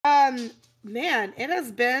Man, it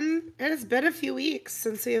has been a few weeks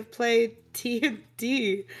since we have played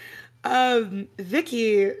D&D.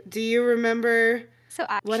 Vicky, do you remember So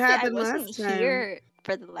actually, what happened I wasn't last time? here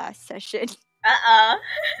for the last session.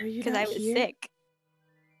 Because I was sick.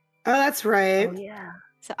 Oh, that's right. Oh yeah.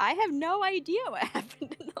 So I have no idea what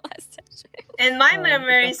happened in the last session. And my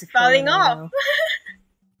memory is falling off.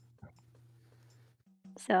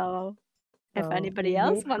 So, if anybody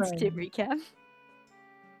else wants to recap.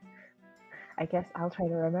 I guess I'll try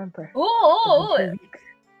to remember. Oh,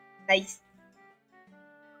 nice.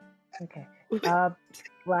 Okay.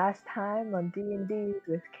 Last time on D&D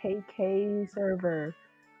with KK server,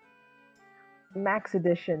 Max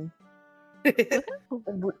Edition.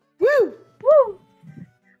 Woo! Woo!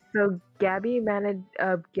 So Gabby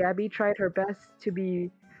tried her best to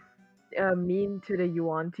be mean to the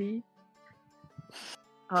Yuan-Ti.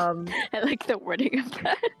 I like the wording of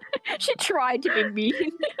that. She tried to be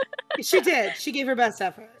mean. She did. She gave her best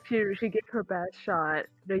effort. She gave her best shot.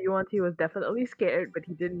 The Yuan-Ti was definitely scared, but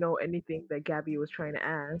he didn't know anything that Gabby was trying to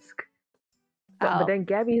ask. But then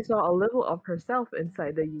Gabby saw a little of herself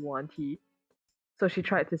inside the Yuan-Ti, so she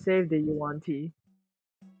tried to save the Yuan-Ti.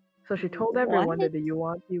 So she told everyone that the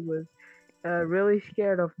Yuan-Ti was really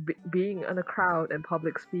scared of being in a crowd and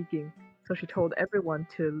public speaking. So she told everyone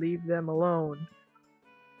to leave them alone.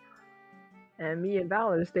 And me and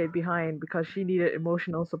Valor stayed behind because she needed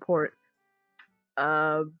emotional support.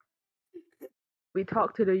 We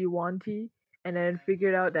talked to the Yuan-Ti and then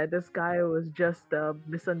figured out that this guy was just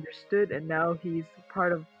misunderstood, and now he's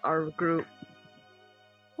part of our group.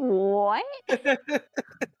 What?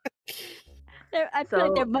 I feel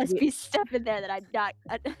like there must be stuff in there that I'm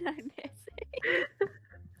missing.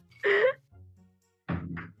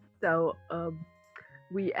 So,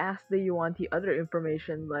 we asked the Yuan-Ti other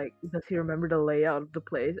information, like, does he remember the layout of the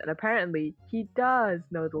place? And apparently, he does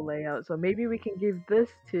know the layout, so maybe we can give this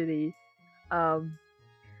to the,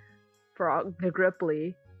 the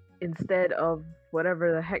Gripply instead of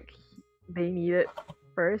whatever the heck they needed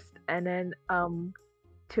first, and then,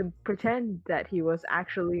 to pretend that he was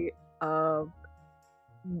actually,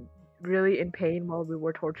 really in pain while we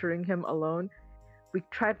were torturing him alone. We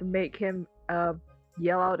tried to make him,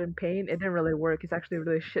 yell out in pain. It didn't really work. He's actually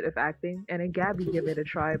really shit at acting. And then Gabby gave it a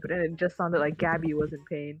try, but then it just sounded like Gabby was in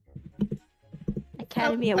pain.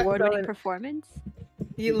 Academy Award-winning performance?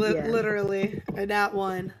 You literally, and that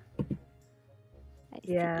one.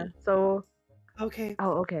 Yeah, so... Okay.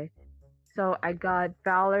 Oh, okay. So I got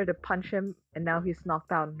Valor to punch him, and now he's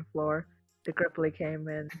knocked out on the floor. The Gripply came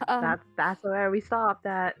in. That's where we stopped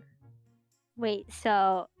at. Wait,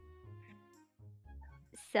 so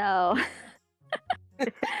so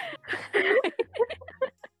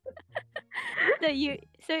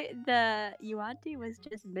the Yuan-Ti was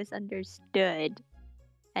just misunderstood,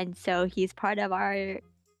 and so he's part of our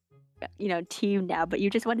team now, but you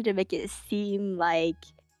just wanted to make it seem like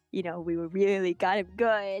we really got him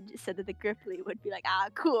good, so that the Gripply would be like,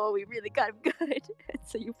 cool, we really got him good.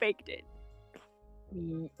 So you faked it.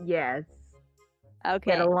 Yes.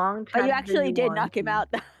 Okay. But you actually did knock him out,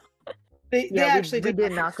 though. We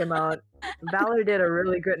did knock him out. Valor did a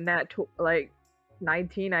really good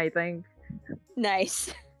 19, I think.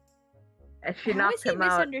 Nice. And she knocked him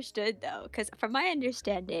out. How was he misunderstood, though? Because from my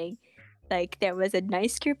understanding, there was a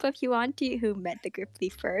nice group of Yuan-Ti who met the Gripply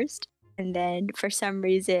first, and then for some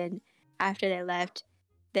reason, after they left,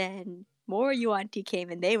 then more Yuan-Ti came,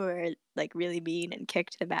 and they were really mean and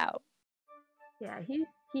kicked them out. Yeah,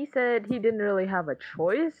 he said he didn't really have a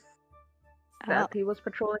choice. That he was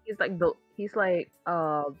patrolling. He's the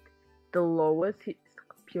lowest.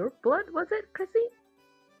 Pure blood, was it, Krissey?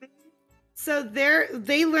 So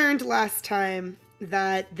they learned last time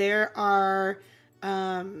that there are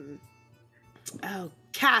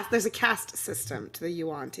there's a caste system to the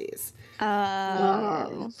Yuan-Tis.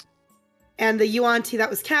 And the Yuan-Ti that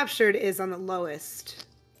was captured is on the lowest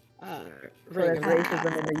ring of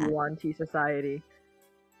racism in the Yuan-Ti society.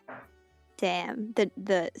 Damn,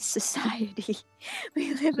 the society.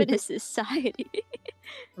 We live in a society.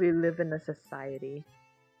 We live in a society.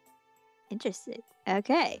 Interesting.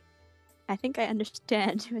 Okay. I think I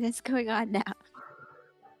understand what's going on now.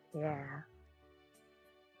 Yeah.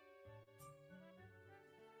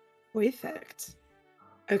 Perfect.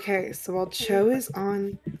 Okay, so while Cho is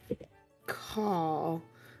on call...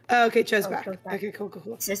 Oh, okay, Cho's back. Okay,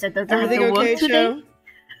 cool. Sister, doesn't Everything have to okay, work today? Cho?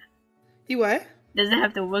 You what? Doesn't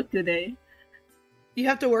have to work today. You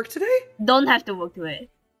have to work today? Don't have to work today.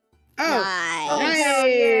 Oh, nice.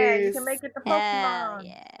 Yeah, you can make it the Pokemon.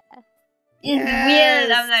 Yeah. It's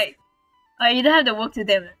weird. I'm like, you don't have to work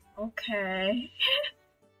today. I'm like, okay.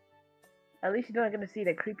 At least you're not gonna see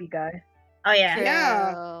that creepy guy. Oh yeah.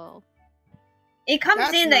 Yeah. It comes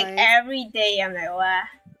That's in like nice. every day. I'm like, wow.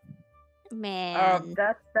 Man.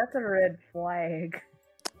 That's a red flag.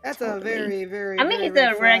 That's Totally. a very, very, I mean, very it's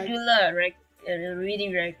red a flag. really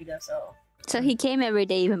regular. So So he came every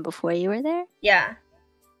day even before you were there? yeah.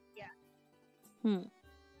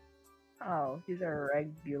 Oh, he's a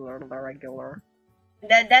regular.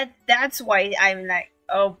 That's why I'm like,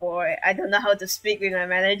 oh boy, I don't know how to speak with my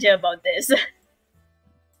manager about this.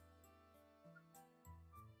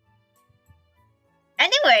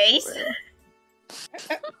 Anyways,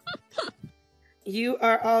 You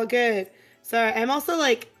are all good. Sorry, I'm also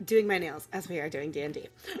like doing my nails as we are doing D&D.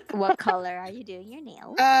 What color are you doing your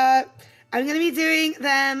nails? I'm gonna be doing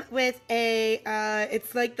them with a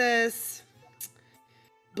it's like this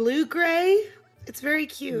blue gray. It's very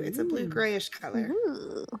cute. It's a blue grayish color.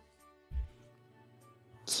 Ooh.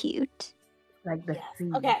 Cute. Like the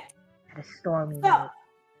sea. Okay. At a stormy So- night.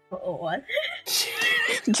 oh, what?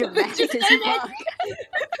 Dramatic as fuck.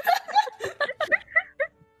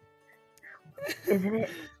 Isn't it?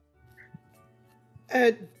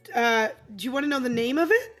 Do you want to know the name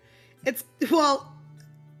of it? It's well,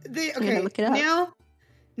 gonna okay. look it up.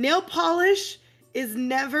 Nail polish is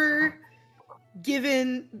never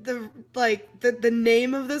given the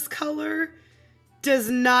name of this color. Does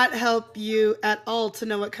not help you at all to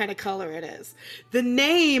know what kind of color it is. The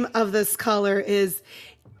name of this color is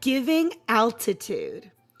Giving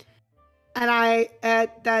Altitude, and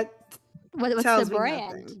that What's tells the me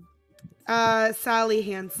brand? nothing. Sally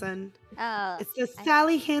Hansen. Oh, It's the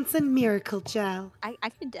Sally Hansen Miracle Gel. I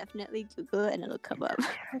can definitely Google it and it'll come up.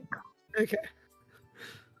 Okay.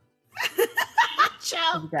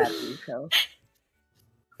 Ciao. Exactly. So.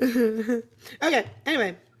 Okay.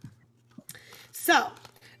 Anyway, so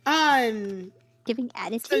Giving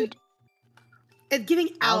attitude. it's giving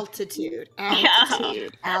altitude.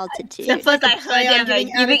 Altitude. The Altitude. first I heard play it, on I'm like,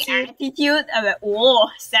 giving giving attitude. attitude. I'm like, whoa,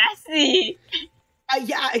 sassy.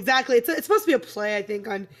 Yeah, exactly. It's supposed to be a play, I think,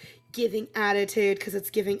 on giving attitude because it's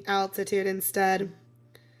giving altitude instead.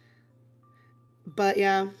 But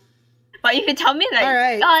yeah. But if you tell me like, All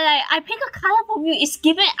right. oh, like I pick a color from you, it's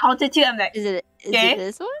giving altitude. I'm like, Is it Okay.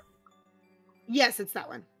 this one? Yes, it's that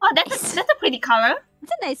one. oh, that's a pretty color.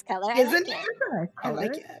 It's a nice color. I Isn't like it? it. That's a nice I color.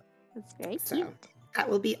 like it. It's very So. cute. That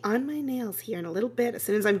will be on my nails here in a little bit as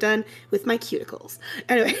soon as I'm done with my cuticles.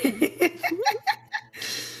 Anyway.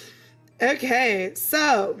 Okay,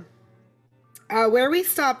 so where we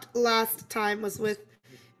stopped last time was with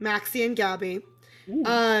Maxie and Gabby.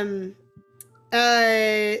 Ooh. In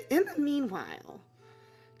the meanwhile,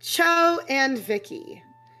 Cho and Vicky,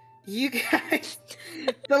 you guys,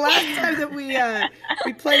 the last time that we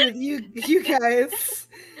played with you guys,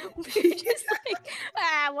 We're just like,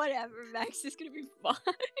 whatever, Max is gonna be fine.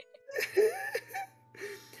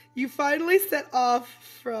 you finally set off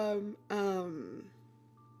from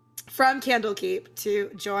Candlekeep to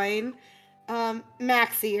join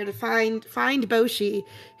Maxie or to find Boshi,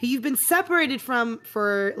 who you've been separated from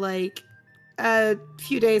for like a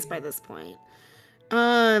few days by this point.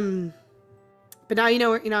 But now you know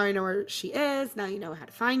where she is. Now you know how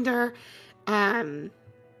to find her.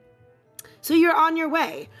 So you're on your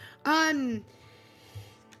way.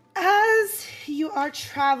 As you are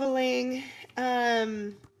traveling,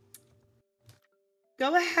 go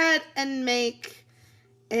ahead and make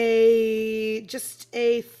actually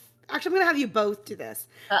I'm gonna have you both do this.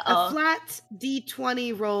 Uh-oh. A flat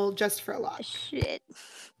D20 roll just for luck. Shit.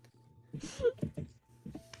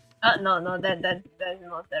 No, that's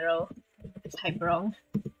not the roll. Type wrong.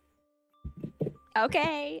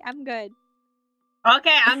 Okay, I'm good.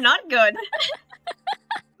 Okay, I'm not good.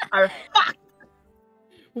 Oh, fuck.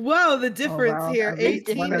 Whoa, the difference wow. here. At least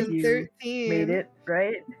 18 one of and you 13. Made it,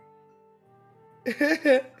 right?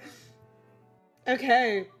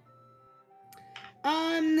 Okay.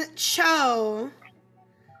 Cho,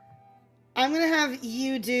 I'm gonna have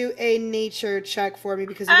you do a nature check for me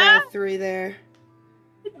because you got a 3 there.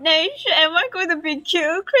 Nature, am I going to be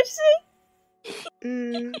killed,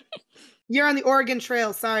 Krissey? You're on the Oregon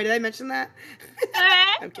Trail. Sorry, did I mention that?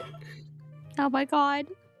 I'm kidding. Oh my god.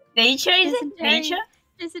 Nature, is it? Dysentery. Nature?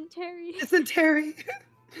 Dysentery. Dysentery.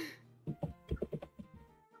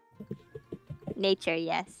 Nature,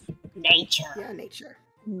 yes. Nature. Yeah, nature.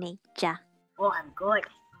 Nature. Oh, I'm good.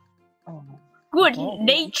 Oh. Good. Oh.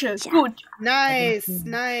 Nature, Yeah. good. Nice,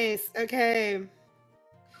 nice. Okay.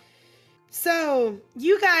 So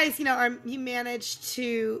you guys, you managed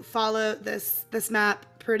to follow this map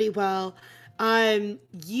pretty well.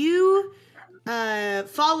 You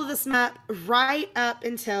follow this map right up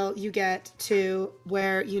until you get to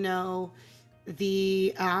where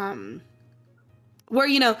the where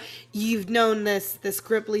you've known this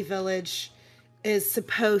Gripply village is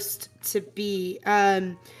supposed to be.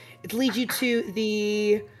 It leads you to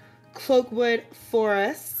the Cloakwood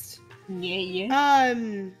Forest. Yeah.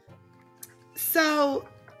 So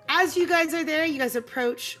as you guys are there, you guys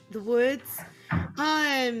approach the woods.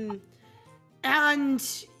 And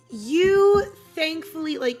you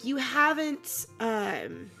thankfully, like, you haven't,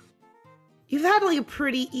 you've had like a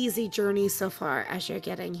pretty easy journey so far as you're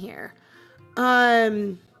getting here.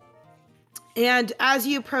 And as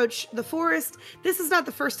you approach the forest, this is not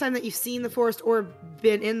the first time that you've seen the forest or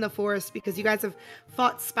been in the forest, because you guys have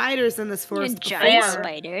fought spiders in this forest before. Giant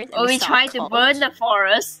spiders. Oh, we tried to burn the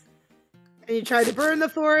forest. And you tried to burn the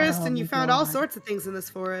forest, and you found all God. sorts of things in this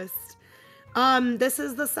forest. This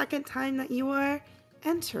is the second time that you are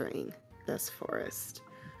entering this forest.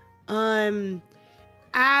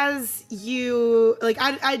 As you, like,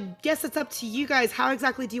 I guess it's up to you guys. How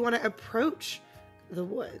exactly do you want to approach the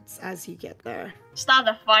woods as you get there? Start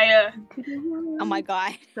a fire. Oh my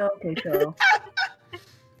god. Okay, so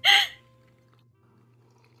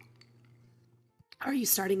Are you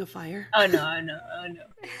starting a fire? Oh no.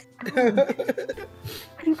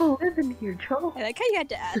 people live in here, Joe. I like how you had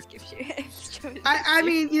to ask if she was I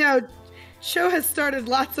mean, Cho has started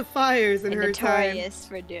lots of fires in her time. notorious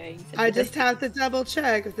for doing such I a just thing. have to double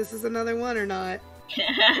check if this is another one or not.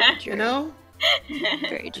 You know?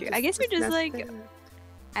 Very true. I guess we just messed like it up.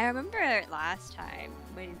 I remember last time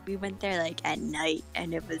when we went there like at night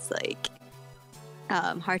and it was like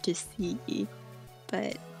hard to see,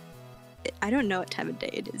 but I don't know what time of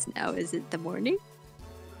day it is now. Is it the morning?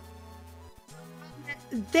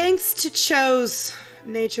 Thanks to Cho's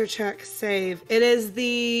nature check save, it is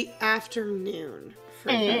the afternoon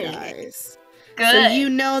for you guys. Good. So you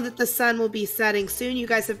know that the sun will be setting soon. You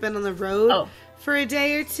guys have been on the road for a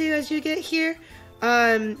day or two as you get here.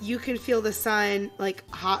 You can feel the sun like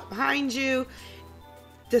hot behind you,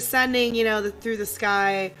 descending, through the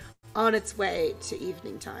sky on its way to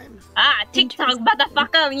evening time. TikTok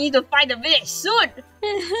motherfucker, we need to find the village soon.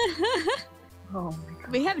 Oh my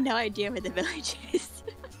god. We have no idea where the village is.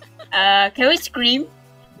 Can we scream?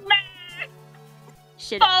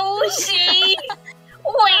 Shit. Boshi!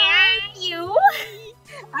 Where are you?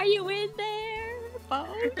 Are you in there, Bo?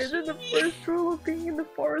 Isn't the first rule of being in the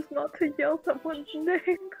forest not to yell someone's name?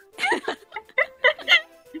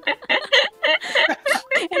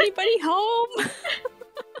 Anybody home?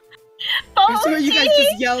 So are you guys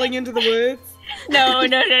just yelling into the woods? No.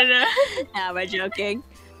 Nah, we're joking.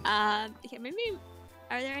 Okay, maybe.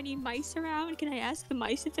 Are there any mice around? Can I ask the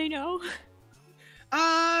mice if they know?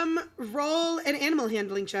 Roll an animal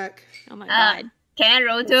handling check. Oh my god. Can I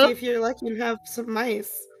roll See too? if you're lucky and have some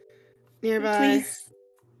mice nearby. Please.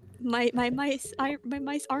 My mice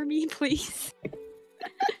army, please.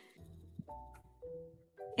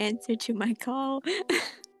 Answer to my call.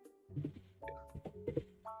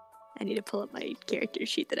 I need to pull up my character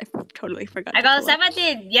sheet that I totally forgot. I to got a pull up.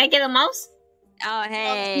 17. Yeah, get a mouse? Oh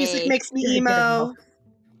hey. Music makes me Yeah, emo.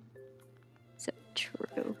 So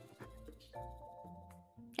true.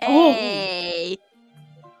 Oh. Hey.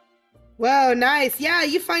 Whoa, nice. Yeah,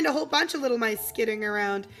 you find a whole bunch of little mice skidding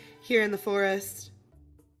around here in the forest.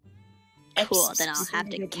 Cool. Then I'll have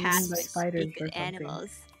to Get eaten cast by my spiders Speak or with something. Animals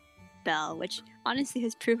spell, which honestly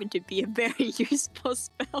has proven to be a very useful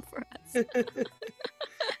spell for us.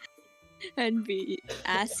 And we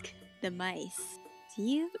ask the mice, do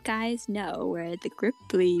you guys know where the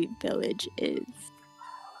Gripply village is?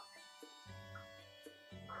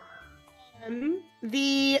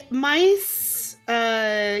 The mice,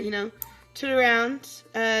 turn around.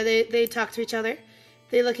 They talk to each other.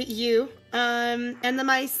 They look at you. And the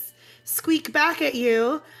mice squeak back at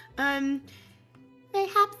you.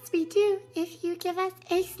 Perhaps we do if you give us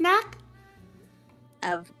a snack.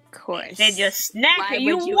 Of course. Did you snack? Why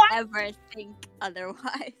you would you what? ever think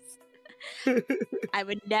otherwise? I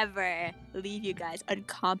would never leave you guys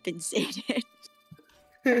uncompensated.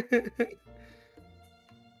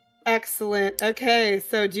 Excellent. Okay,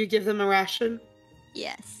 so do you give them a ration?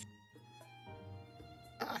 Yes.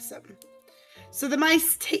 Awesome. So the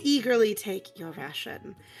mice eagerly take your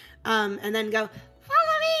ration, and then go,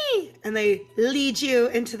 follow me! And they lead you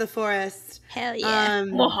into the forest. Hell yeah.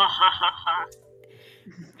 Just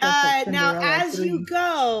like Now, Cinderella as you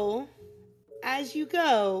 3.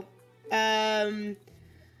 go, I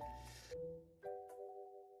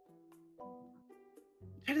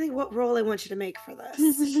don't think what role I want you to make for this.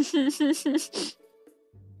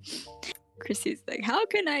 Krissey's like, how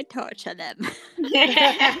can I torture them?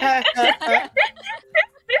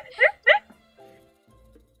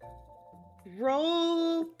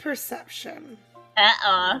 Roll perception.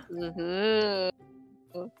 Uh-oh.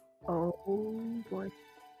 Oh boy.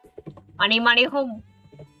 Money, money, home.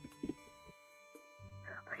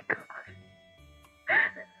 Oh my god.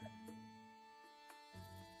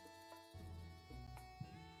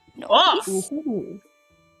 Oh! Ooh.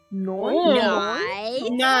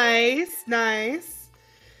 Nice. Nice.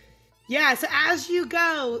 Yeah, so as you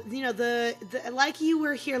go, you know, the like you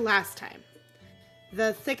were here last time,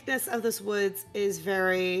 the thickness of this woods is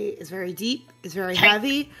very deep, is very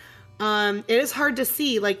heavy. It is hard to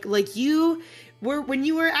see. Like you were when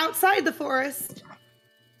you were outside the forest,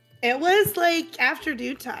 it was like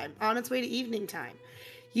afternoon time, on its way to evening time.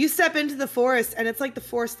 You step into the forest and it's like the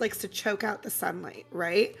forest likes to choke out the sunlight,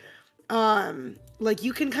 right? Like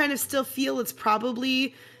you can kind of still feel it's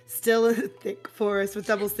probably still a thick forest with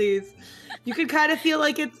double C's. You can kind of feel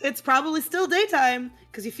like it's probably still daytime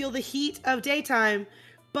because you feel the heat of daytime,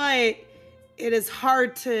 but it is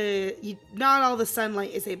hard to, not all the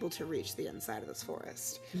sunlight is able to reach the inside of this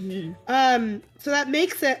forest. Mm-hmm. So that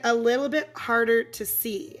makes it a little bit harder to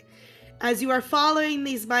see. As you are following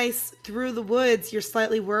these mice through the woods, you're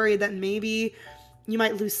slightly worried that maybe you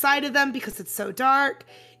might lose sight of them because it's so dark.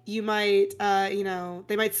 You might,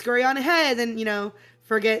 they might scurry on ahead and,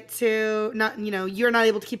 forget to you're not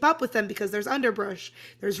able to keep up with them because there's underbrush,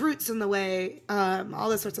 there's roots in the way, all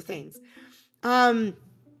those sorts of things.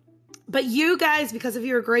 But you guys, because of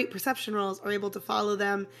your great perception rolls, are able to follow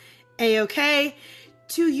them a-okay.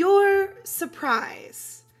 To your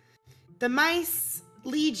surprise, the mice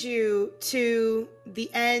lead you to the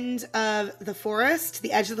end of the forest,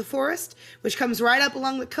 the edge of the forest, which comes right up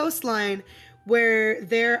along the coastline, where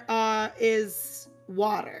there is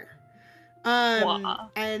water.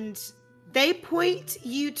 And they point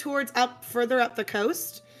you towards further up the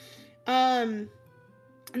coast. And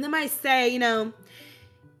they might say,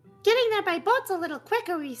 getting there by boat's a little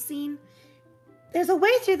quicker, we've seen. There's a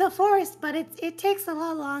way through the forest, but it takes a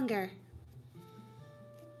lot longer.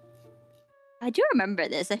 I do remember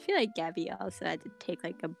this. I feel like Gabby also had to take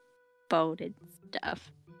like a boat and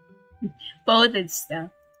stuff. Boat and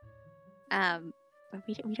stuff. But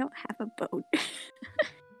we don't have a boat.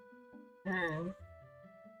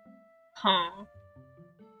 Huh.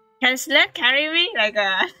 Can sled carry me like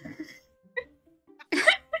a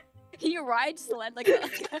Can you ride sled like a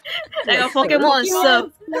Pokemon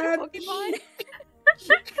surf? Pokemon?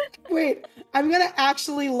 Wait, I'm gonna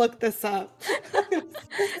actually look this up.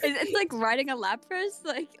 It's like riding a Lapras,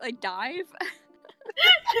 like dive.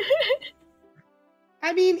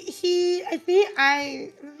 I mean, let me see if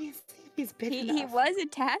he's big enough. He was a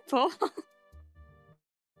tadpole.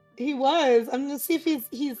 He was. I'm gonna see if he's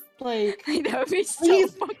like. I know, he's so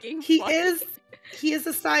fucking He funny. He is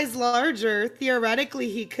a size larger. Theoretically,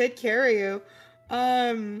 he could carry you.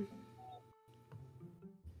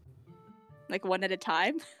 Like one at a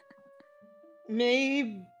time?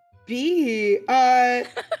 Maybe.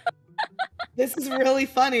 This is really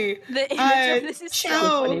funny. The image of this is Cho,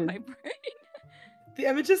 so funny in my brain. The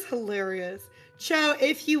image is hilarious. Cho,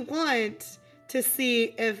 if you want to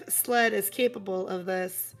see if Sled is capable of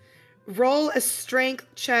this, roll a strength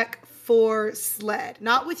check for Sled.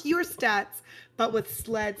 Not with your stats, but with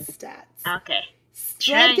Sled's stats. Okay.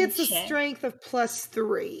 Sled gets a strength of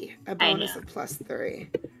 +3. A bonus of +3.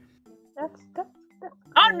 That's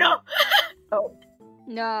Oh no! Oh.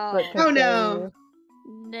 No. Oh no.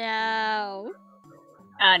 No.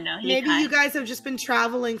 Oh no, Maybe you guys have just been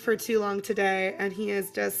traveling for too long today, and he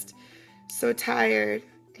is just so tired.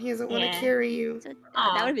 He doesn't want to carry you. That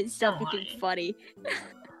would have been so fucking funny.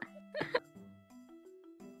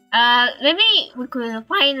 Maybe we could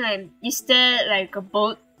find is there like a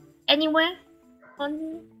boat anywhere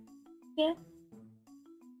on here?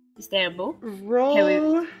 Is there a boat?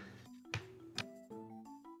 Roll.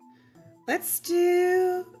 Let's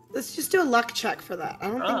just do a luck check for that. I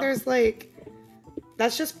don't think there's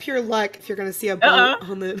that's just pure luck if you're gonna see a boat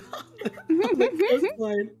on the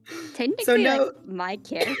coastline. Technically, my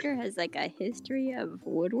character has a history of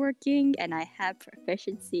woodworking, and I have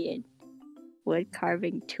proficiency in wood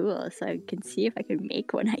carving tools, so I can see if I can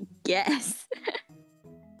make one, I guess.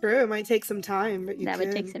 True, it might take some time, but that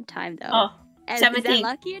would take some time though. Oh, and 17. Is that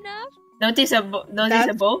lucky enough? Notice a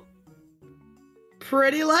boat?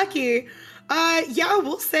 Pretty lucky. Yeah,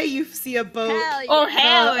 we'll say you see a boat. Hell yeah. Oh,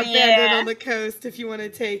 hell abandoned on the coast if you want to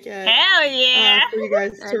take it. Hell yeah! For you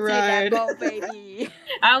guys to ride. Take that boat, baby.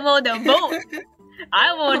 I'm on the boat.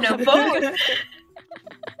 I'm on the boat.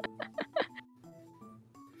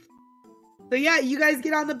 So yeah, you guys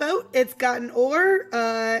get on the boat. It's got an oar,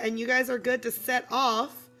 and you guys are good to set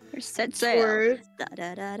off. Or set sail. Towards Da,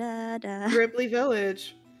 da, da, da, da. Ripley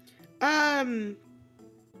Village.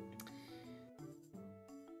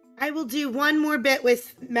 I will do one more bit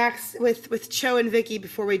with Max, with Cho and Vicky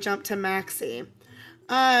before we jump to Maxie.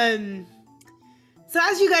 So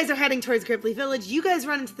as you guys are heading towards Gripply Village, you guys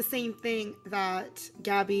run into the same thing that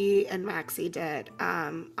Gabby and Maxie did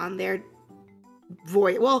on their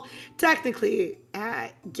voyage. Well, technically,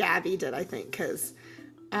 Gabby did, I think, because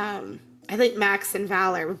I think Max and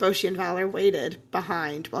Valor, Boshi and Valor, waited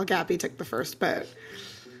behind while Gabby took the first boat.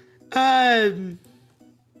 Oh,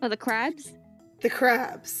 the crabs? The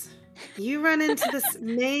crabs. You run into this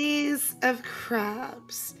maze of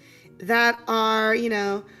crabs that are, you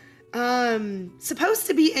know, supposed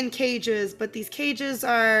to be in cages, but these cages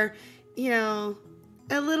are, you know,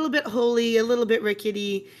 a little bit holy, a little bit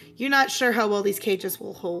rickety. You're not sure how well these cages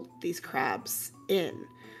will hold these crabs in.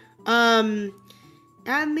 And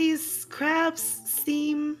these crabs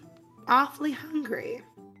seem awfully hungry.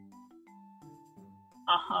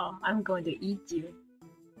 I'm going to eat you.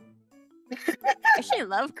 Actually, I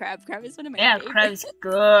love crab. Crab is one of my Yeah, favorites. crab is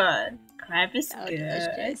good. Crab is So good.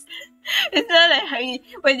 delicious. It's not like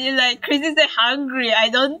when you like Krissey say hungry. I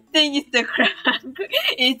don't think it's the crab.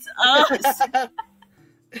 It's us.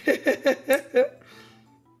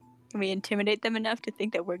 Can we intimidate them enough to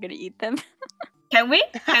think that we're gonna eat them? Can we?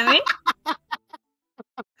 Can we?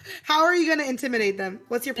 How are you going to intimidate them?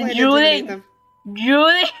 What's your plan to Drooling. intimidate them?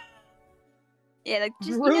 Really? Yeah, like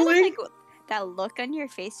just Really? you know, like that look on your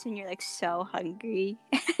face when you're like so hungry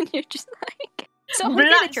and you're just like so hungry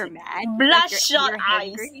that you're mad. Bloodshot you're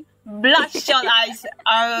eyes. hungry. Bloodshot eyes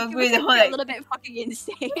are You with look the like you're a whole little bit fucking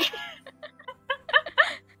insane.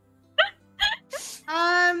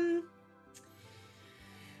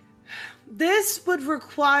 This would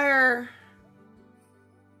require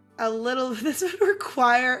this would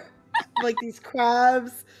require like these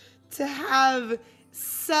crabs to have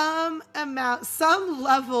some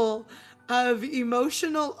level of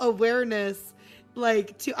emotional awareness,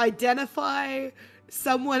 like to identify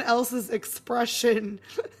someone else's expression,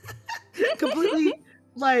 completely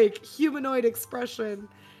like humanoid expression,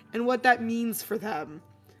 and what that means for them.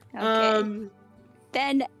 Okay.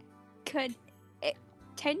 Then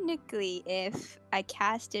technically, if I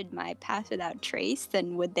casted my Pass Without Trace,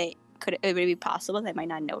 then would it be possible they might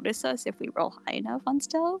not notice us if we roll high enough on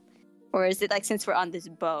stealth? Or is it like, since we're on this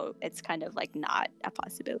boat, it's kind of like not a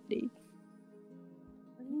possibility?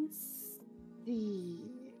 Let me see.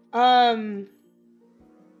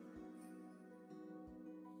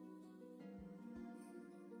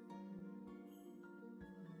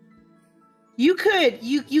 You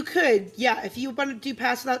could, yeah. If you want to do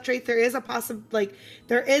Pass Without Trace, there is a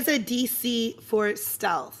there is a DC for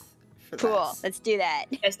stealth. For Cool, this. let's do that.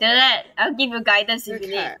 Let's do that. I'll give you guidance if you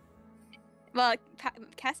Okay. need. Well,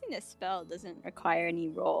 casting a spell doesn't require any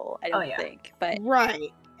roll, I don't think. But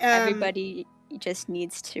Right. everybody just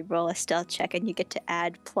needs to roll a stealth check, and you get to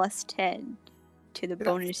add +10 to the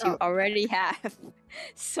bonus you already have.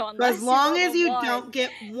 So unless as long roll as a you 1, don't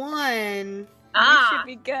get one, you should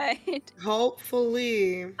be good.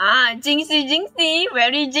 hopefully. Jinxie,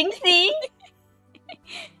 very jinxie.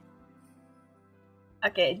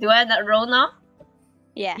 Okay, do I not roll now?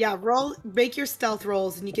 Yeah. Yeah, make your stealth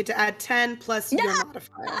rolls, and you get to add 10 plus your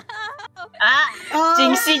modifier. Oh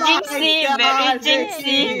Jinxie, my very God,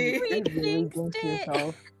 jinxie. We You really jinxed jinxed it.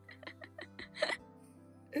 yourself.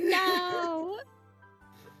 No.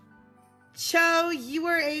 Cho, you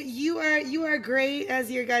are great as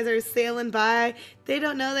you guys are sailing by. They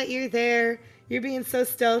don't know that you're there. You're being so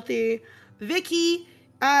stealthy. Vicky,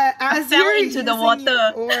 as fell you're into the using water.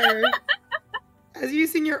 your oar, as you're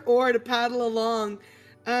using your oar to paddle along,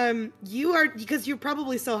 because you're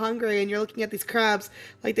probably so hungry and you're looking at these crabs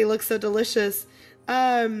like they look so delicious.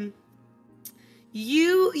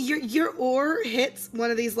 Your oar hits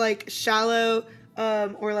one of these like shallow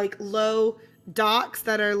or like low docks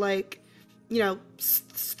that are like, you know,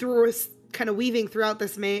 kind of weaving throughout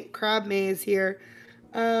this crab maze here.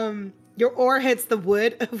 Your oar hits the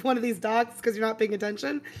wood of one of these docks because you're not paying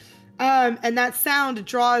attention. And that sound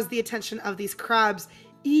draws the attention of these crabs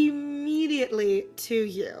immediately to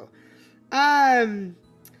you. Let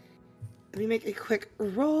me make a quick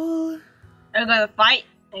roll. I'm gonna fight.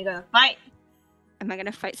 Am I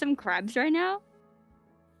gonna fight some crabs right now?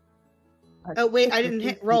 Oh wait, I didn't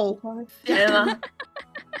hit roll.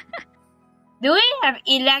 Do we have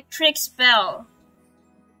electric spell?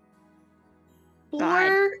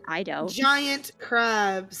 Four I don't. giant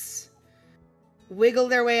crabs wiggle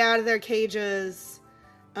their way out of their cages,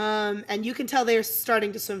 and you can tell they're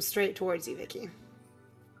starting to swim straight towards you, Vicky.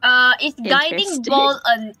 Is guiding Interesting. bolt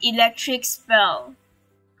an electric spell?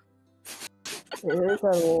 It is a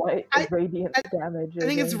light radiant damage. I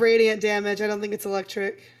think it's radiant damage. I don't think it's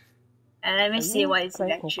electric. And let me see what is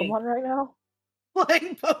electric. Pokemon right now?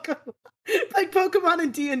 Playing Pokemon. Like Pokemon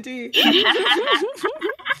and D&D.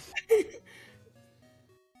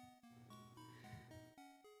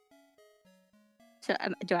 So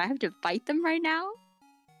do I have to fight them right now?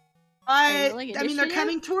 I mean, they're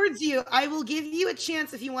coming towards you. I will give you a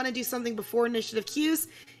chance if you want to do something before initiative cues.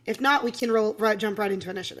 If not, we can jump right into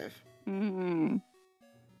initiative. Mm-hmm.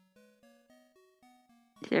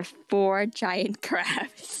 There are 4 giant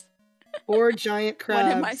crabs. 4 giant crabs.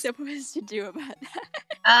 What am I supposed to do about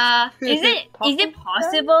that? Is it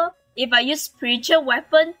possible if I use spiritual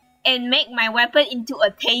weapon and make my weapon into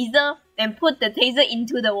a taser, then put the taser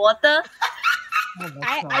into the water?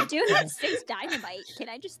 I do have 6 dynamite. Can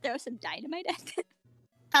I just throw some dynamite at them?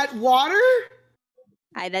 At water?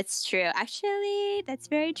 That's true. Actually, that's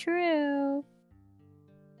very true.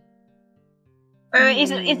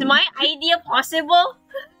 Is my idea possible?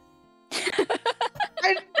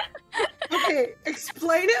 Okay,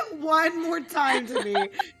 explain it one more time to me,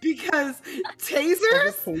 because tasers.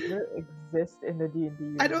 Does a taser exist in the D&D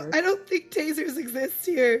universe? I don't think tasers exist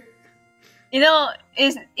here. You know,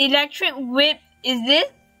 is electric whip, is this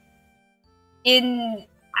in,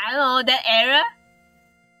 I don't know, that era?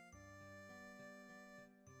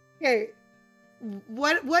 Okay,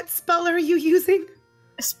 what spell are you using?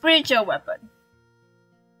 A spiritual weapon.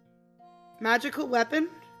 Magical weapon?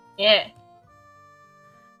 Yeah.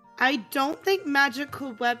 I don't think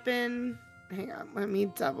magical weapon... Hang on, let me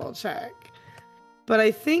double check. But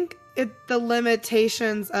I think the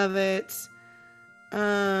limitations of it...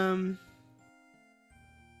 I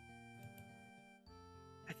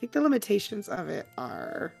think the limitations of it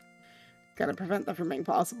are... Gotta prevent that from being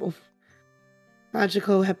possible.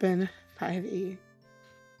 Magical weapon, 5e.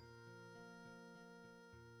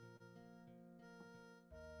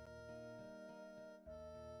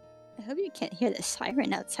 I hope you can't hear the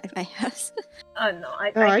siren outside my house. Oh no,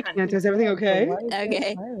 I can't. Is everything okay?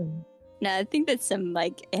 Okay. No, I think that some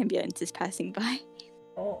ambulance is passing by.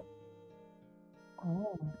 Oh.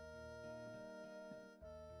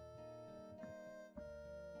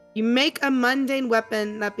 You make a mundane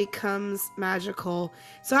weapon that becomes magical.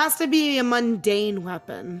 So it has to be a mundane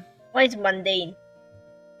weapon. What is mundane?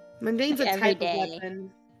 Mundane's a type of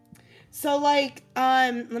weapon. So let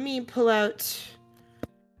me pull out...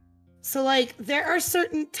 So, there are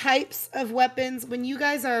certain types of weapons when you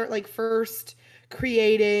guys are, first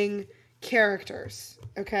creating characters,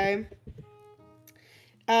 okay?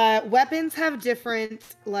 Weapons have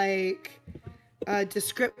different,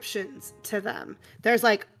 descriptions to them. There's,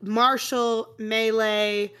 martial,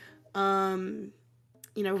 melee,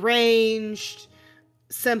 ranged,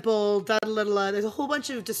 simple, da-da-da-da. There's a whole bunch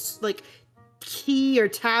of just, key or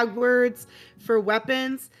tag words for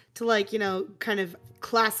weapons to, kind of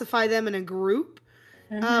classify them in a group.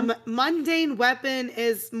 Mm-hmm. Mundane weapon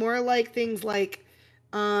is more like things like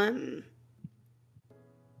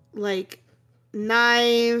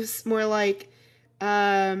knives, more like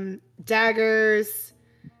daggers,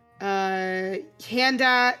 hand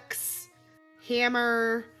axe,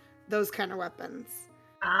 hammer, those kind of weapons.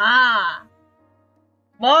 Ah,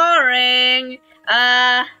 boring.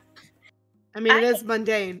 It is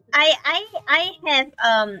mundane. I have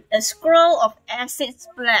a scroll of acid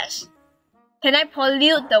splash. Can I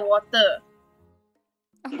pollute the water?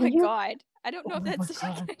 Oh my god. I don't know if that's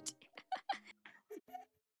such a good idea.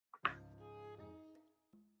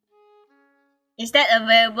 Is that a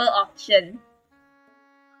available option?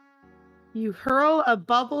 You hurl a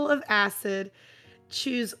bubble of acid.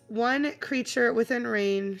 Choose one creature within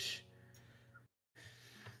range.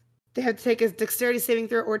 They have to take a dexterity saving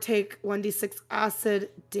throw or take 1d6 acid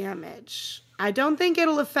damage. I don't think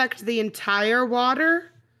it'll affect the entire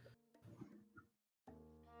water.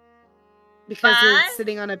 Because you're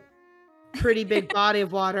sitting on a pretty big body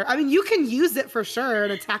of water. I mean, you can use it for sure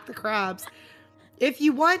and attack the crabs. If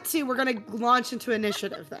you want to, we're going to launch into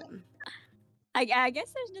initiative then. I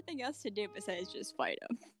guess there's nothing else to do besides just fight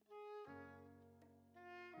them.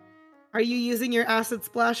 Are you using your acid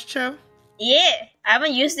splash, Cho? Yeah, I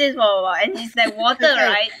haven't used this for a while, and it's like water,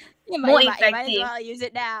 right? More effective. You might as well use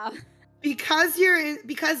it now. Because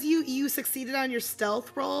you succeeded on your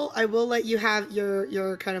stealth roll, I will let you have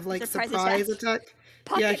your kind of surprise attack.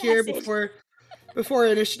 Here before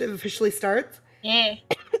initiative officially starts. Yeah.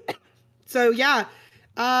 So yeah,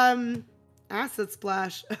 acid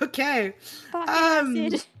splash. Okay.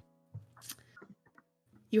 Acid.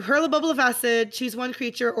 You hurl a bubble of acid. Choose one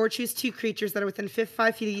creature or choose 2 creatures that are within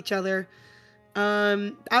 5 feet of each other.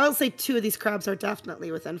 I will say 2 of these crabs are definitely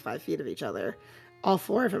within 5 feet of each other. All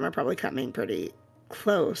 4 of them are probably coming pretty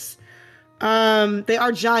close. They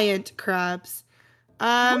are giant crabs.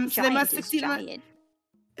 What So they must giant is succeed on giant?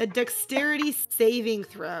 a dexterity saving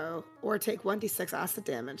throw or take 1d6 acid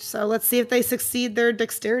damage. So let's see if they succeed their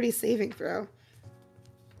dexterity saving throw.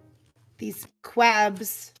 These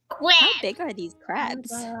quabs. How big are these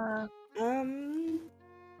crabs?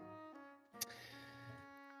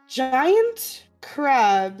 Giant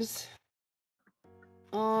crabs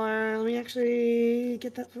are, let me actually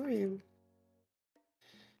get that for you.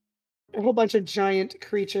 A whole bunch of giant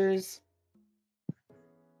creatures.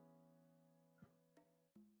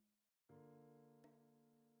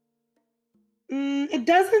 It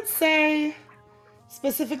doesn't say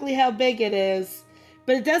specifically how big it is,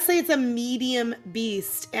 but it does say it's a medium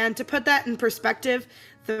beast. And to put that in perspective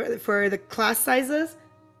for the class sizes,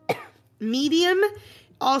 medium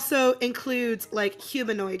also includes like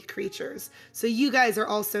humanoid creatures. So you guys are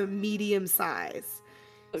also medium size.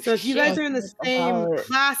 So if you guys are in the same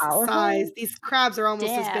class size, these crabs are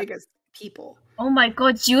almost as big as people. Oh my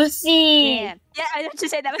god, juicy! Damn. Yeah, I was to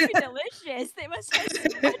say that must be delicious. They must have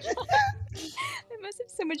so much. They must have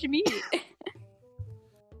so much meat.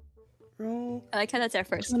 Roll. I like how that's our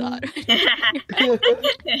first thought. I'm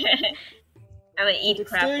gonna eat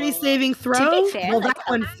crab. Dexterity saving throw. To be fair, Well, like, that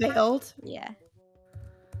one failed. Yeah.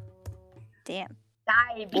 Damn.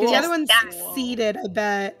 Die, The other one succeeded a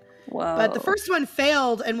bit. Whoa. But the first one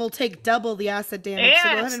failed and will take double the acid damage. So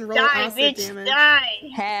go ahead and roll die, acid bitch, damage. die!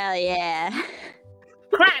 Hell yeah.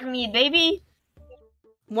 Crab me, baby!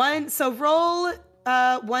 So roll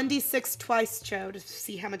 1d6 twice, Cho, to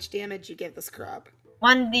see how much damage you give this crab.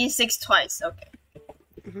 1d6 twice, okay.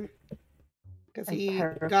 Because he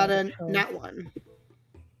got a nat 1.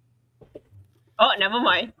 Oh, never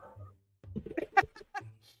mind.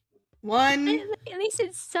 1. At least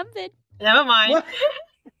it's something. Never mind. What?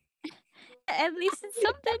 At least it's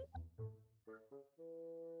something.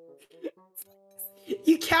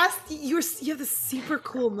 You have this super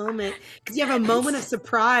cool moment because you have a moment of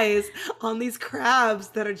surprise on these crabs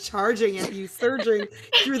that are charging at you, surging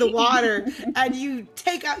through the water, and you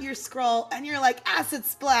take out your scroll and you're like, acid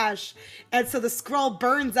splash, and so the scroll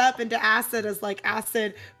burns up into acid as like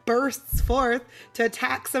acid bursts forth to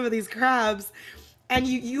attack some of these crabs, and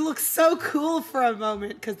you look so cool for a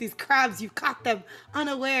moment because these crabs, you caught them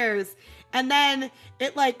unawares, and then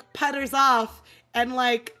it like putters off and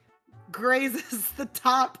like grazes the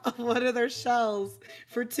top of one of their shells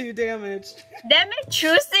for 2 damage. Damn it,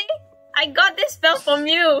 Trucy! I got this spell from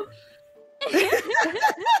you!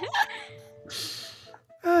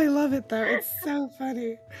 Oh, I love it though. It's so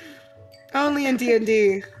funny. Only in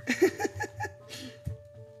D&D.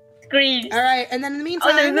 Screams. Alright, and then in the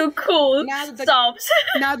meantime... Oh, they look cool. Now that the- Sobs.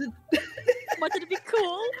 Now that... Wanted to be cool.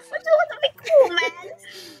 I want to be cool, man!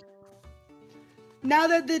 Now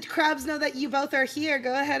that the crabs know that you both are here,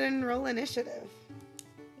 go ahead and roll initiative.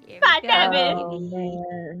 Here we God go. damn it. Oh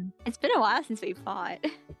man. It's been a while since we fought.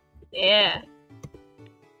 Yeah.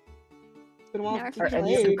 It's been a while since we Are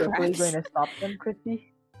any of the played. Gripply going to stop them, Krissey? We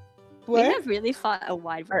What? have really fought a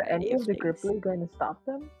wide Are variety any of the things. Gripply going to stop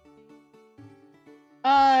them?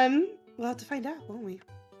 We'll have to find out, won't we?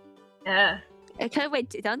 Yeah. Okay,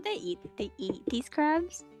 wait, don't they eat these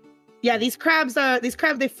crabs? Yeah, these crabs,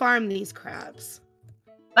 they farm these crabs.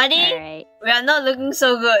 Buddy, Alright. we are not looking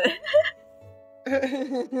so good.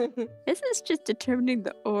 This is just determining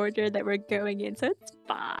the order that we're going in, so it's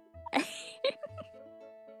fine.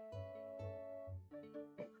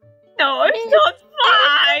 No, it's not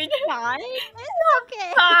fine. Fine. It's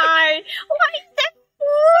okay. Fine. Why is there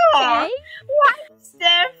 4? Okay. Why is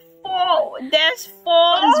there 4? There's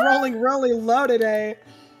 4. He's rolling really low today.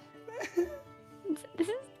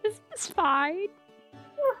 This is fine.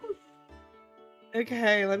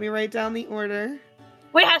 Okay, let me write down the order.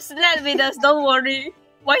 We have Sled with us, don't worry.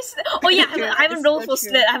 Why Sled? Oh yeah, I haven't rolled for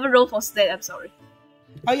Sled. I haven't rolled for Sled, I'm sorry.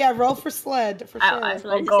 Oh yeah, roll for sled for sure. I-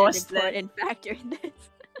 So go it's with an important factor in this.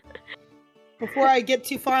 Before I get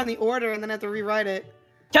too far in the order and then have to rewrite it.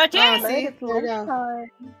 Cha-cha! Oh, see? It's There we go.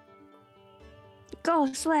 lunchtime.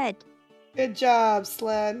 Go, sled. Good job,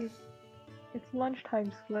 sled. It's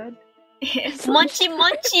lunchtime, Sled. Munchy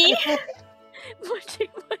munchy! Munchy,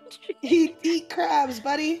 munchy. Eat crabs,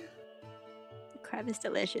 buddy. Crab is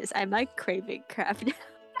delicious. I'm like craving crab now.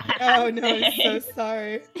 Oh no, I'm so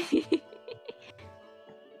sorry.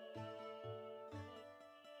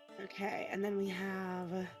 Okay, and then we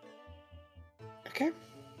have... Okay.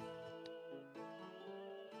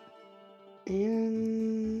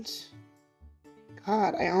 And...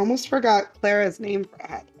 God, I almost forgot Clara's name for a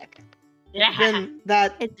hot second. It's been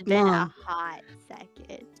that It's been long. a hot second.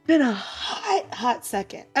 It's been a hot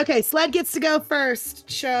second. Okay, Sled gets to go first.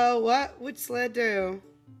 Cho, what would Sled do?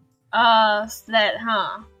 Sled,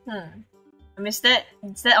 huh? I mean,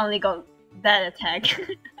 instead only got that attack.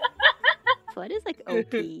 Flood is like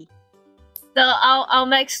OP. So I'll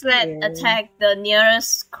make Sled attack the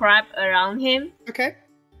nearest crab around him. Okay.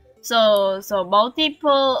 So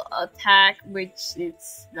multiple attack, which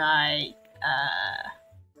is like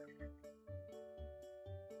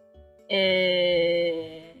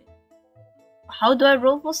how do I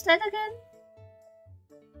roll for Sled again?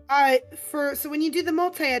 So when you do the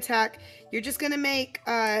multi-attack, you're just gonna make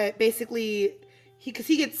basically because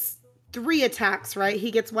he gets 3 attacks, right?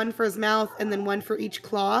 He gets 1 for his mouth and then 1 for each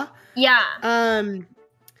claw. Yeah.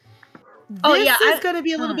 This is gonna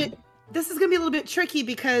be a little bit. This is gonna be a little bit tricky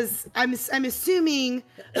because I'm assuming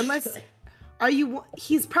unless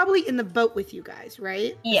he's probably in the boat with you guys,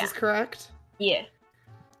 right? Yeah. Is this correct? Yeah.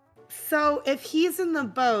 So if he's in the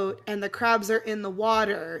boat and the crabs are in the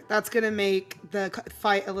water, that's gonna make the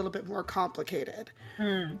fight a little bit more complicated.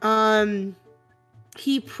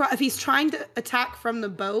 If he's trying to attack from the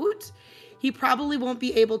boat, he probably won't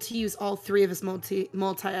be able to use all 3 of his multi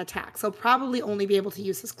attacks. He'll probably only be able to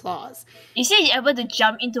use his claws. Is he able to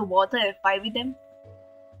jump into water and fight with them?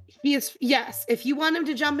 Yes. If you want him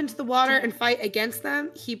to jump into the water and fight against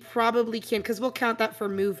them, he probably can, because we'll count that for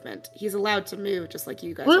movement. He's allowed to move, just like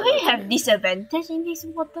you guys. Will he have disadvantage in this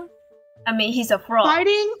water? I mean, he's a frog.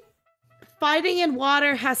 Fighting in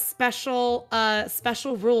water has special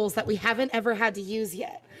rules that we haven't ever had to use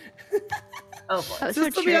yet. Oh boy. That's so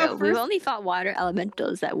true. We've only fought water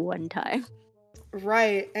elementals at one time.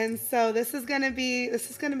 Right, and so this is gonna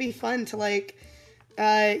be fun to like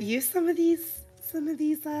use some of these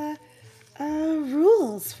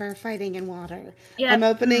rules for fighting in water. Yeah. I'm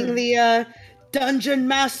opening the Dungeon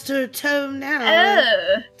Master tome now.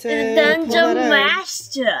 Oh, the Dungeon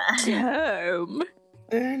Master tome.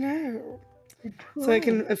 I know. So I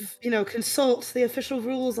can consult the official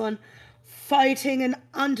rules on fighting in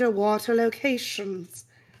underwater locations.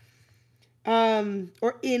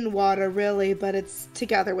 Or in water, really, but it's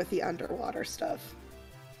together with the underwater stuff.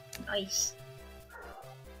 Nice.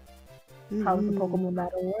 How does the Pokemon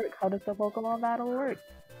battle work?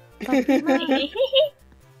 I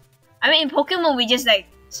mean, in Pokemon, we just like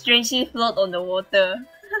strangely float on the water.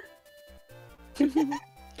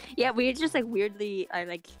 Yeah, we just like weirdly are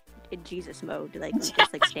like in Jesus mode, like we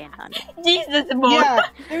just like stand on it. Jesus mode. Yeah,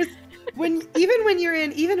 even when you're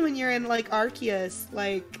in like Arceus,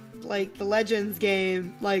 like the Legends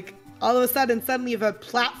game, like all of a sudden you have a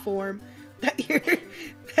platform that your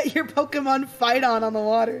Pokemon fight on the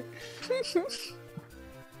water.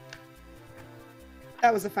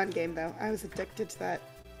 That was a fun game though. I was addicted to that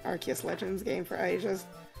Arceus Legends game for ages.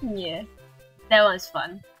 Yeah, that was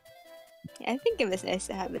fun. Yeah, I think it was nice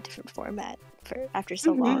to have a different format after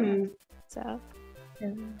so long. So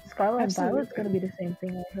Scarlet and Violet's gonna be the same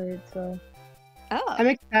thing, I heard. So I'm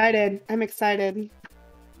excited.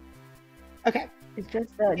 Okay. It's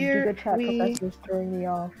just that Giga Chat Professor's throwing me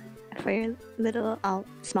off. For your little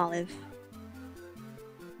Smoliv.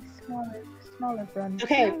 Smoliv run.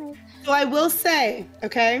 Okay. So I will say,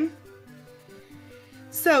 okay.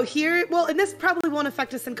 So here, and this probably won't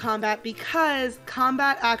affect us in combat because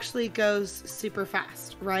combat actually goes super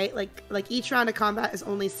fast, right? Like each round of combat is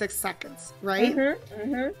only 6 seconds, right?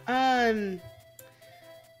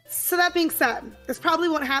 So that being said, this probably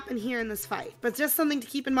won't happen here in this fight, but just something to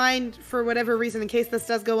keep in mind for whatever reason in case this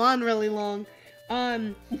does go on really long.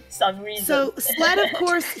 Some reason. So Sled, of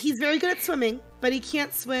course, he's very good at swimming, but he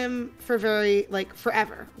can't swim for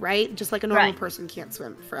forever, right? Just like a normal person can't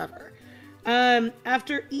swim forever.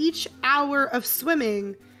 After each hour of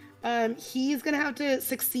swimming, he's gonna have to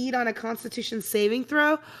succeed on a Constitution saving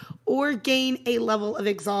throw or gain a level of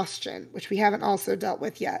exhaustion, which we haven't also dealt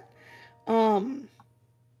with yet.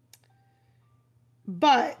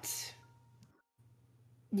 But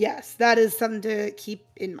yes, that is something to keep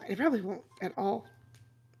in mind. It probably won't at all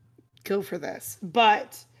go for this,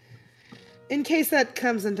 but in case that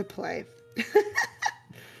comes into play.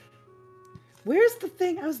 Where's the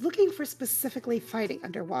thing? I was looking for specifically fighting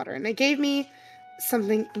underwater, and it gave me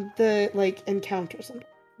something, encounters.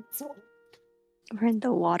 So we're in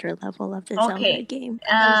the water level of the Zelda game.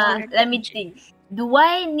 Let me think. Do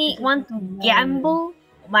I want to gamble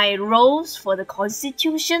my rolls for the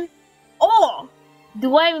Constitution, or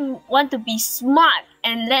do I want to be smart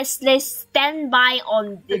and let's stand by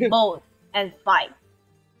on the boat and fight?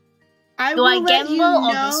 Do I gamble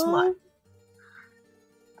or be smart?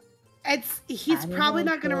 He's probably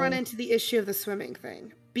not going to run into the issue of the swimming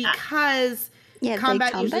thing because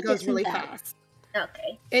combat usually goes really fast.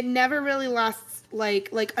 Okay. It never really lasts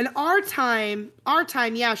like an our time.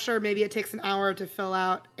 Yeah, sure. Maybe it takes an hour to fill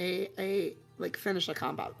out a finish a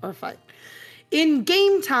combat or fight. in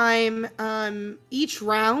game time, each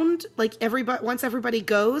round, like once everybody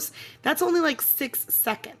goes, that's only like 6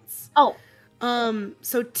 seconds. Oh.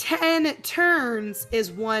 So 10 turns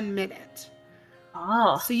is 1 minute.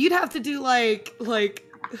 Oh. So you'd have to do like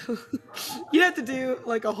you'd have to do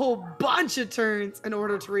like a whole bunch of turns in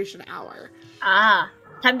order to reach an hour. Ah,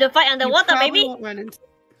 time to fight underwater, baby.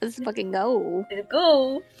 Let's fucking go. Let's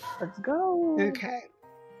go. Let's go. Okay.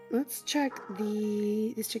 Let's check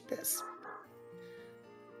this.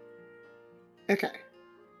 Okay.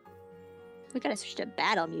 We gotta switch to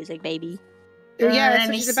battle music, baby. Yeah,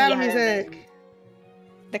 switch to battle music.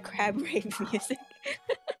 The crab rave music.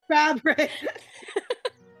 Crab rave.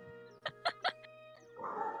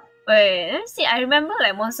 Wait, let's see. I remember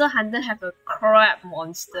like Monster Hunter have a crab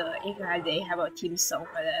monster. If they have a team song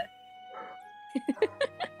for that.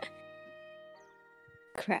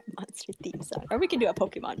 Crab monster theme song. Or we can do a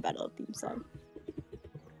Pokemon battle theme song.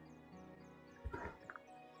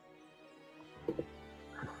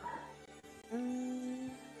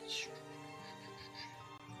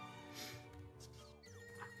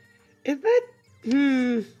 Is that?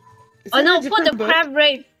 Oh no! Put the crab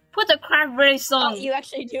rave. Put the crab rave song. Oh, you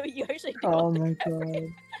actually do. You actually do. Oh my god.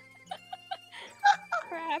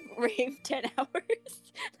 Crab rave 10 hours.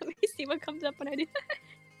 Let me see what comes up when I do that.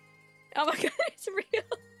 Oh my god, it's real.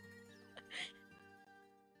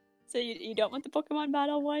 So you don't want the Pokemon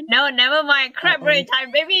battle one? No, never mind. Crab rave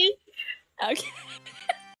time, baby. Okay.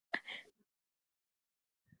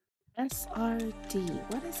 SRD.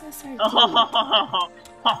 What is SRD?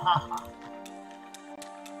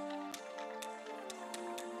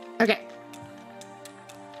 Okay.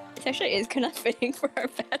 This actually is kind of fitting for our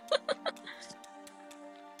battle.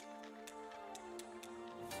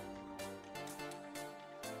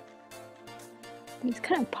 It's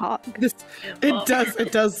kind of pop.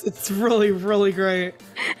 It does. It's really, really great.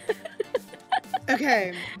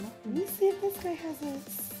 Okay. Let me see if this guy has a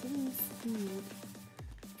speed.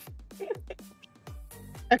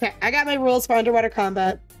 Okay, I got my rules for underwater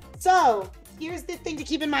combat. So, here's the thing to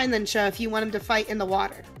keep in mind then, Cho, if you want him to fight in the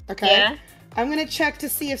water. Okay? Yeah. I'm gonna check to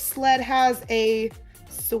see if Sled has a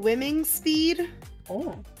swimming speed.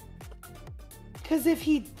 Oh. Because if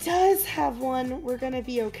he does have one, we're gonna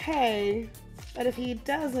be okay. But if he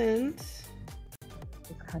doesn't...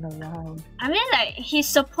 It's kind of loud. I mean, like, he's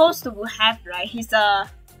supposed to have, right? He's a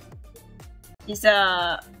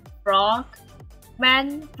frog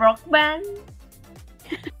man.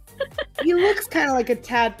 He looks kind of like a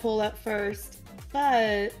tadpole at first,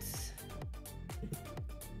 but...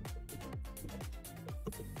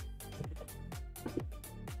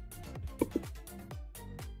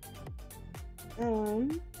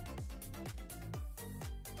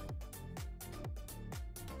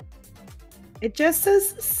 It just says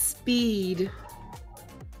speed.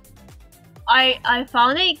 I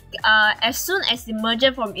found it, as soon as it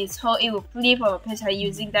emerges from its hole, it will flee from a place by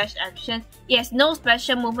using dash action. It has no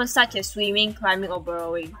special movements such as swimming, climbing, or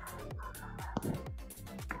burrowing.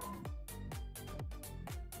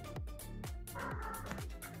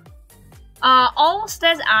 All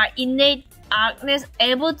stats are innate darkness,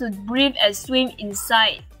 able to breathe and swim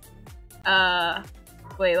inside.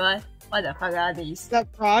 Wait, what? What the fuck are these? Is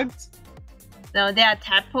that frogs? No, they are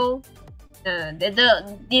tadpole.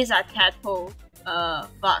 These are tadpole.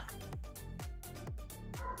 Fuck.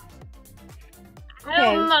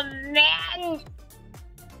 Okay. Oh my man!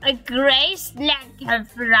 A gray sled can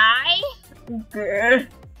fly? Grr.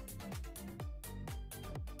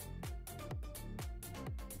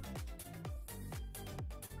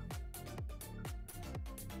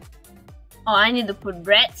 Oh, I need to put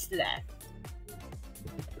red sled.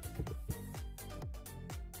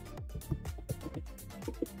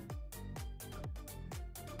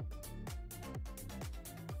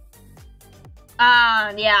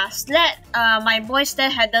 Yeah, sled. My boy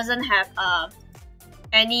sled doesn't have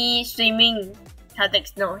any swimming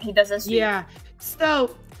tactics. No, he doesn't swim. Yeah.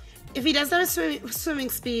 So, if he doesn't have a swimming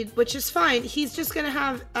speed, which is fine, he's just gonna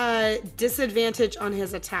have a disadvantage on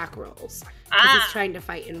his attack rolls because he's trying to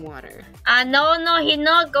fight in water. No, he's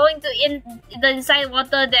not going to the inside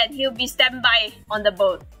water. That he'll be standby on the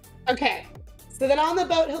boat. Okay. So then on the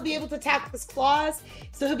boat, he'll be able to attack with his claws.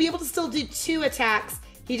 So he'll be able to still do 2 attacks.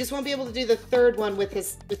 He just won't be able to do the third one with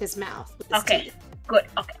his mouth. With his teeth. Good.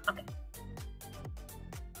 Okay.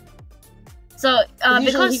 So usually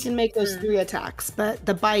because he can make those 3 attacks, but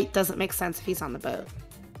the bite doesn't make sense if he's on the boat.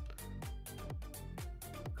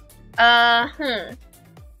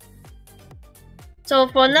 So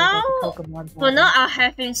for now, I'll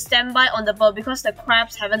have him standby on the boat because the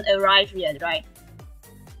crabs haven't arrived yet, right?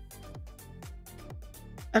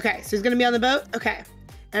 Okay, so he's gonna be on the boat? Okay.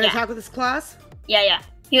 And attack with his claws? Yeah.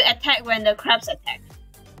 He'll attack when the crabs attack.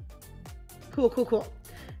 Cool.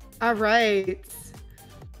 Alright.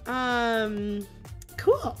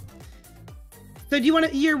 Cool. So do you want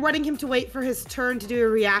to, you're wanting him to wait for his turn to do a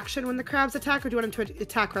reaction when the crabs attack, or do you want him to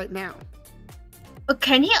attack right now?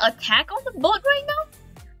 Can he attack on the boat right now?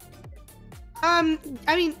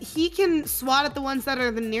 I mean, he can swat at the ones that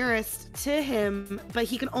are the nearest to him, but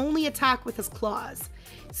he can only attack with his claws.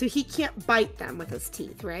 So he can't bite them with his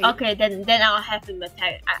teeth, right? Okay, then I'll have him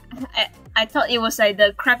attack. I thought it was like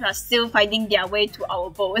the crabs are still finding their way to our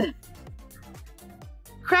boat.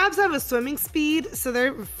 Crabs have a swimming speed, so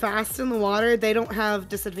they're fast in the water. They don't have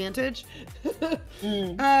disadvantage.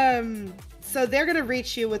 So they're gonna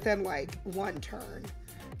reach you within like one turn.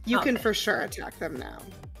 You can for sure attack them now.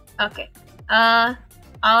 Okay.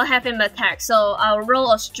 I'll have him attack. So I'll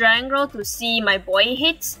roll a strength roll to see my boy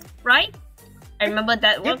hits, right? I remember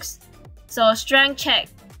that works. So strength check.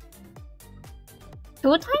 2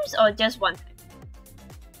 times or just 1 time?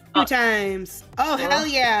 2 times. Oh, hell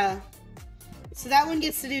yeah. So that one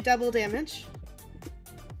gets to do double damage.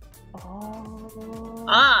 Oh.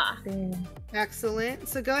 Damn. Excellent.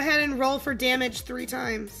 So go ahead and roll for damage 3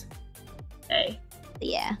 times. Okay.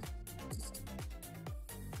 Yeah.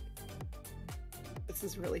 This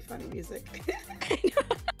is really funny music.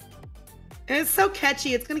 And it's so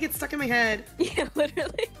catchy. It's gonna get stuck in my head. Yeah,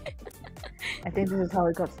 literally. I think this is how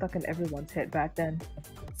it got stuck in everyone's head back then.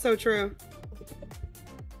 So true.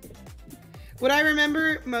 What I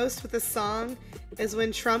remember most with this song is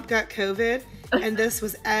when Trump got COVID, and this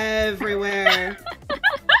was everywhere.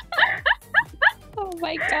 Oh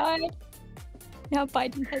my god. Now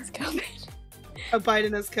Biden has COVID. Oh,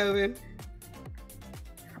 Biden has COVID.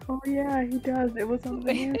 Oh yeah, he does. It was on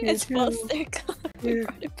the news It's too. false circle. We Yeah.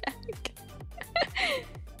 brought it back.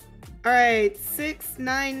 All right,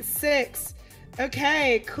 696.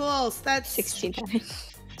 Okay, cool. So that's 69.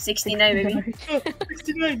 69, baby.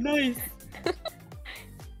 69. Nice.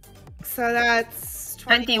 So that's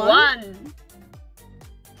 21.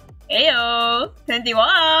 Ayo.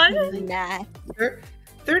 21. Nah.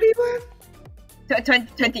 31.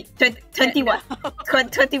 21.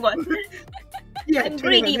 21. Yeah, I'm 21,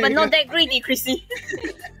 greedy, there but you not go. that greedy, Krissey.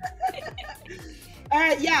 All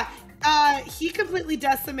right, yeah. He completely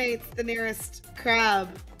decimates the nearest crab.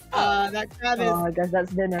 That crab Oh, is I guess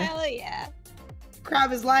that's dinner. Hell yeah.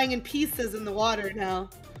 lying in pieces in the water now.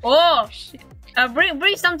 Oh,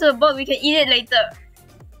 bring some to the boat. We can eat it later.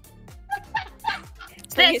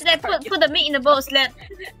 Sled, put the meat in the boat, Sled.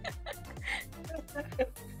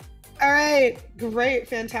 All right, great,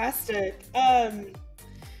 fantastic.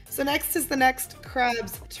 So next is the next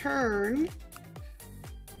crab's turn.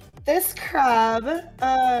 This crab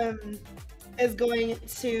is going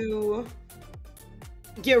to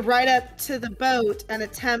get right up to the boat and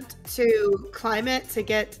attempt to climb it to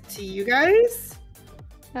get to you guys.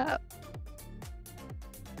 Oh.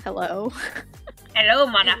 Hello. Hello,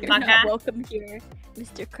 You're not motherfucker. welcome here.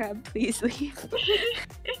 Mr. Crab, please leave.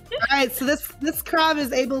 All right, so this crab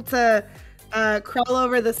is able to crawl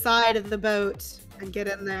over the side of the boat and get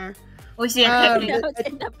in there. We see a Um, captain. No, it's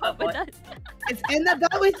in the boat with us. It's in the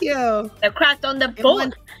boat with you. The crab on the It boat.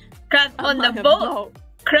 went- Crab I'm on the a boat.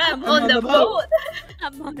 Crab I'm on the boat.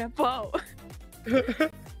 I'm on a boat.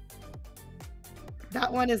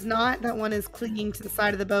 That one is not. That one is clinging to the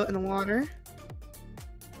side of the boat in the water.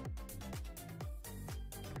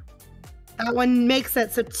 That one makes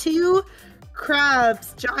it. So 2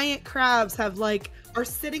 crabs, giant crabs, are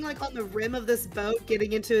sitting on the rim of this boat,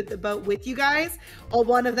 getting into the boat with you guys. While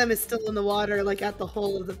one of them is still in the water, at the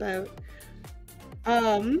hole of the boat.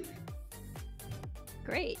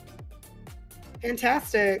 Great.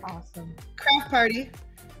 Fantastic. Awesome. Craft party.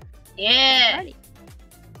 Yeah. Party.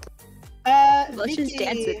 Let's just Vicky.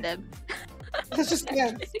 dance with them. Let's just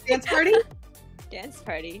dance. Dance party? Dance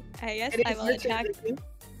party. I guess It I is will your turn, attack Vicky.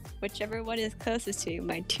 whichever one is closest to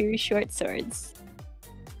my 2 short swords.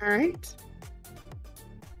 All right.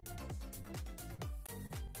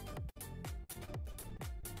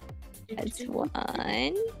 That's 1.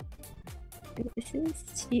 This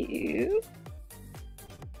is 2.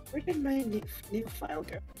 Where did my new file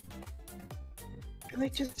go? I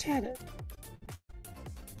just had it.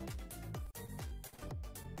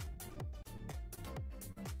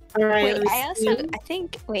 All right. Wait, let me I also, see.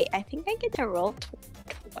 I think I get to roll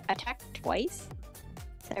attack twice.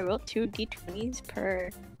 So I roll 2 d20s per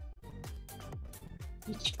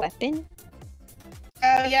each weapon.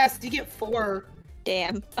 Oh yes, you get 4.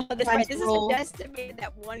 Damn. Oh, that's Times right. This roll. is a decimated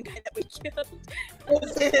that one guy that we killed.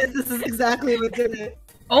 This is exactly what did it.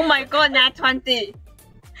 Oh my god, nat 20.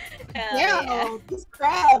 Hell Yeah, these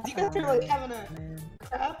crabs. You guys are having a Man.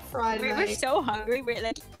 crab fry We're tonight. so hungry.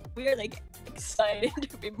 We're like excited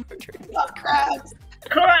to be murdered. Love crabs.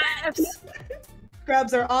 Crabs!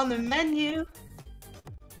 Crabs are on the menu.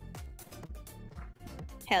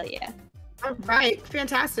 Hell yeah. All right,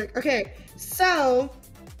 fantastic. Okay, so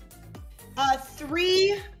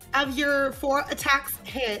 3 of your 4 attacks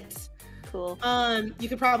hit. Cool. You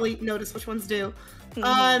could probably notice which ones do. Mhm.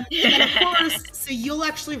 And then of course, so you'll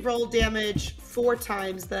actually roll damage 4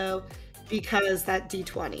 times though, because that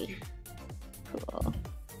d20. Cool.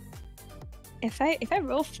 If I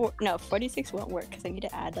roll 46 won't work because I need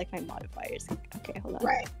to add like my modifiers. Okay, hold on.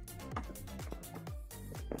 Right.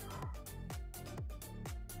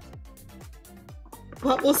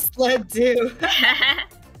 What will Sled do? I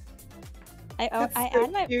That's so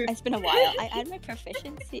add my. cute. It's been a while. I add my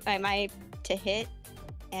proficiency, my to hit,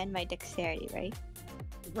 and my dexterity, right?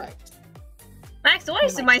 Right. Max, why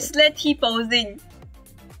is my sled T-posing?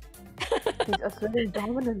 He's asserting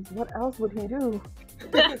dominance. What else would he do?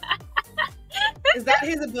 Is that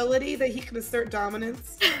his ability that he can assert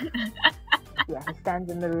dominance? Yeah, he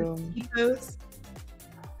stands in the room. He goes.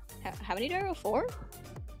 How many do I roll? 4?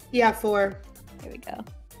 Yeah, 4. There we go.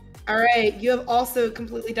 All right, you have also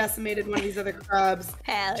completely decimated one of these other crabs.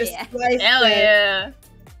 Hell Just yeah. sliced Hell it. yeah.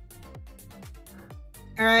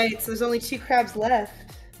 All right, so there's only 2 crabs left.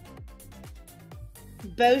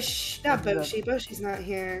 Boshi's not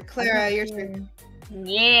here. Clara, your turn.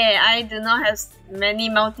 Yeah, I do not have many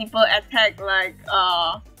multiple attack like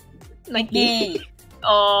Vicky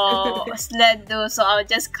or Sled do, so I'll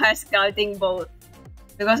just cast Guiding Bolt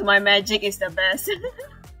because my magic is the best.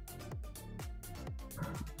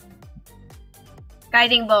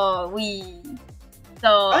 Guiding Bolt, So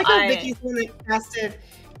I like how Vicky's the one that casted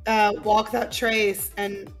Walk Without Trace,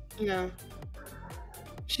 and you know,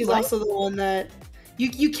 she's What? also the one that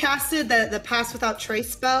you casted the Pass Without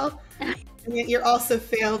Trace spell, and yet you also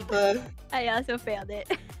failed the. I also failed it.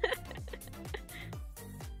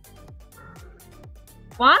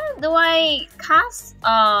 What do I cast?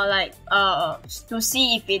 To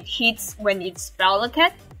see if it hits when it's spell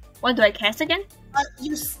attack. What do I cast again?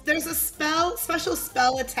 There's a special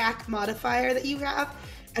spell attack modifier that you have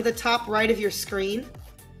at the top right of your screen.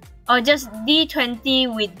 Or just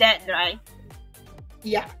D20 with that, right?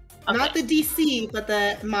 Yeah, Okay. not the DC, but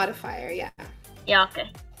the modifier. Yeah. Yeah,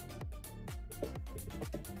 okay.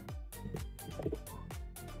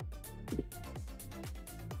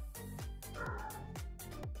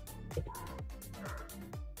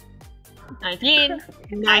 $19.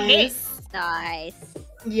 Nice. Nice.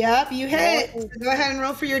 Yep, you hit. So go ahead and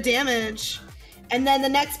roll for your damage. And then the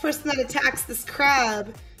next person that attacks this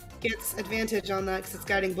crab gets advantage on that because it's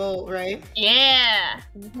guiding bolt, right? Yeah.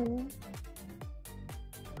 Mm-hmm.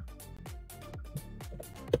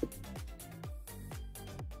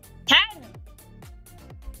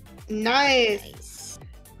 Nice.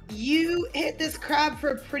 You hit this crab for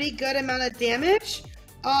a pretty good amount of damage.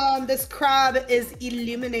 This crab is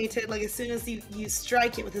illuminated, like as soon as you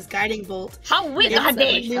strike it with this guiding bolt. How weak It's are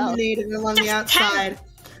they? illuminated along the Just outside.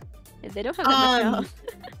 They don't have that much health.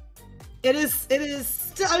 It is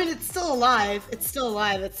still, I mean, it's still alive. It's still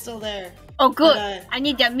there. Oh, good. But, I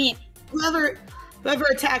need their meat. whoever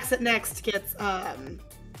attacks it next gets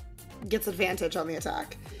advantage on the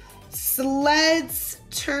attack. Sled's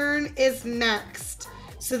turn is next.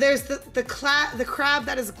 So there's the crab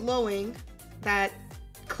that is glowing, that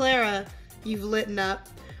Clara you've lit up.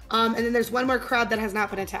 And then there's one more crab that has not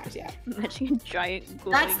been attacked yet. Imagine a giant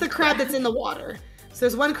glowing That's the crab that's in the water. So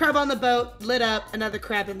there's one crab on the boat, lit up, another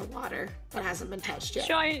crab in the water that hasn't been touched yet.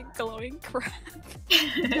 Giant glowing crab.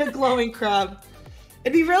 A glowing crab.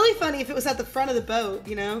 It'd be really funny if it was at the front of the boat,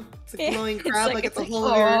 you know? It's a Yeah, glowing it's crab, like- like it's a it's whole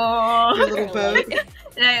Oh. your little boat.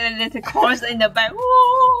 There's a course in the back. Woo.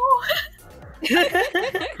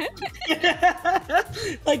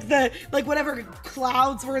 like whatever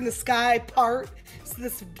clouds were in the sky part, so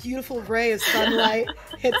this beautiful ray of sunlight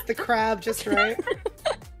hits the crab just right.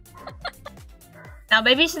 Now,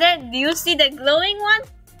 baby Sled, do you see the glowing one?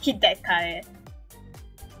 Hit that guy.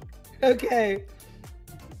 Okay.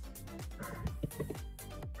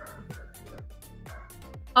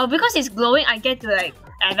 Oh, because it's glowing, I get like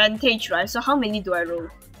advantage, right? So how many do I roll?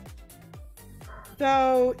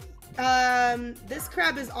 So this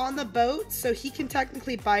crab is on the boat, so he can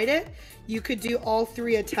technically bite it. You could do all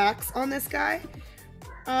 3 attacks on this guy.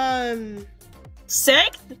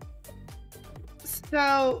 6?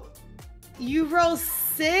 So you roll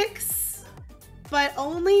 6, but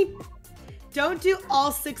only don't do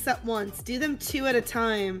all 6 at once. Do them 2 at a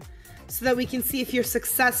time, so that we can see if you're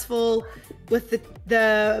successful with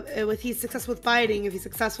if he's successful with biting, if he's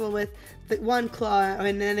successful with the one claw,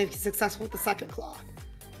 and then if he's successful with the second claw.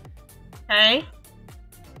 Okay.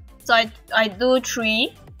 So I do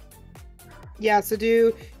 3. Yeah, so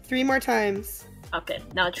do 3 more times. Okay,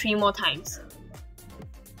 now 3 more times.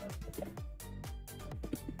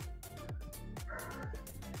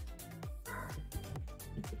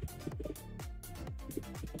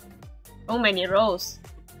 So many rolls.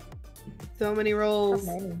 So many rolls.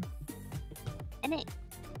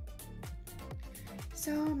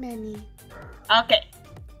 So many. Okay.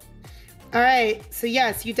 Alright, so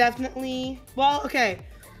yes, you definitely... Well, okay.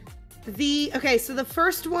 So the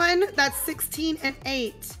first one, that's 16 and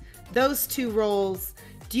 8. Those 2 rolls.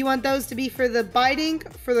 Do you want those to be for the biting,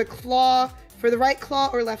 for the claw, for the right claw,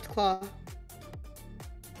 or left claw?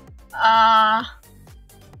 I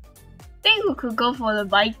think we could go for the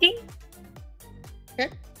biting. Okay.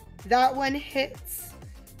 That one hits.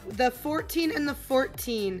 The 14 and the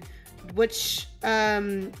 14, which, you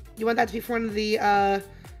want that to be for one of the,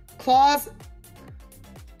 claws?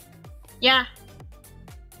 Yeah.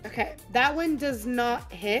 Okay, that one does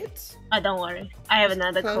not hit. Oh, don't worry. I have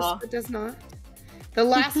another Close, claw. but does not. The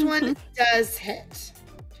last one does hit. So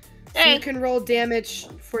Hey. you can roll damage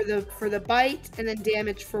for the bite and then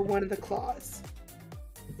damage for one of the claws.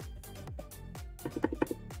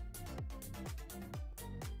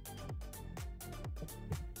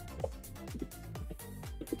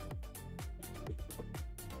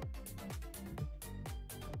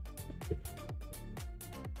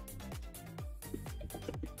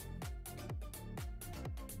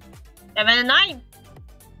 Seven and 9.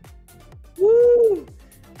 Woo!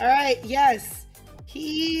 Alright, yes.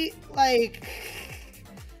 He, like...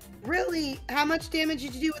 Really, how much damage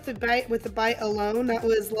did you do with the bite alone? That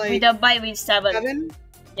was like... With the bite with 7. 7?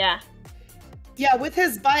 Yeah. Yeah, with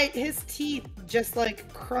his bite, his teeth just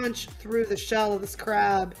like crunch through the shell of this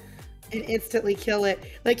crab and instantly kill it.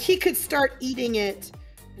 Like he could start eating it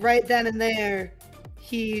right then and there.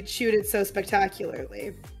 He chewed it so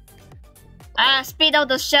spectacularly. Spit out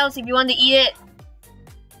the shells if you want to eat it.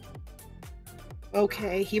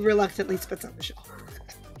 Okay, he reluctantly spits out the shell.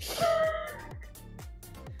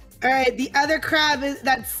 Alright, the other crab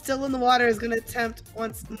that's still in the water is going to attempt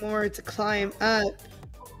once more to climb up.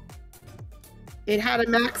 It had a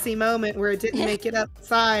maxi moment where it didn't make it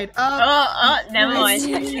outside. Never mind.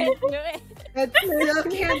 It still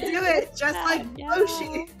can't do it, just like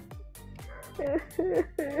Boshi.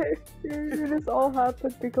 This all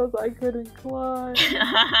happened because I couldn't climb.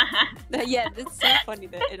 Yeah, it's so funny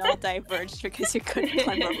that it all diverged because you couldn't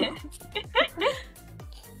climb a rope.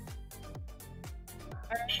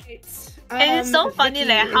 Alright. And it's so funny Vicky,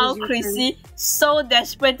 like how it is your Krissey so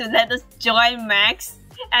desperate to let us join Max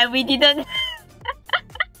and we didn't.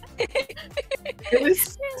 It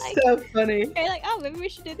was so funny. You're like, oh, maybe we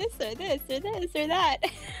should do this or this or this or that.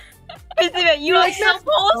 Krissey, you are Like, that's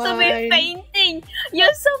supposed to be fine. fainting.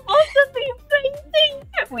 You're supposed to be fainting.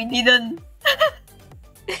 We didn't.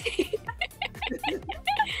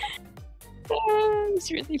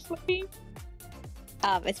 It's really funny.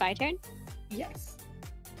 It's my turn. Yes.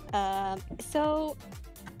 So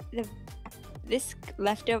this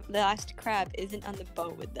the last crab isn't on the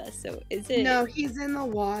boat with us, so is it? No, he's in the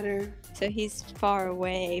water. So he's far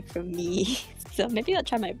away from me. So maybe I'll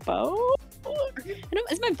try my bow.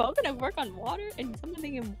 Is my bow gonna work on water and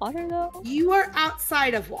something in water though? You are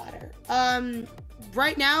outside of water.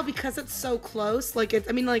 Right now because it's so close, like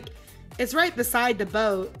it's right beside the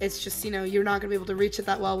boat. It's just, you're not gonna be able to reach it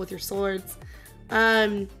that well with your swords.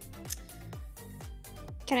 Can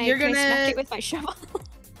I smack it with my shovel?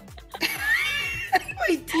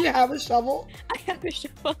 Wait, do you have a shovel? I have a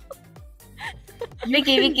shovel.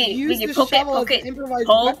 Vicky, poke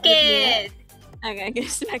it. Okay, I'm gonna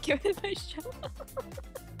smack it with my shovel.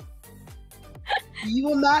 You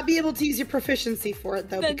will not be able to use your proficiency for it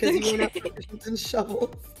though, That's because you won't have okay. proficiency in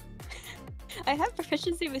shovels. I have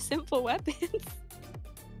proficiency with simple weapons.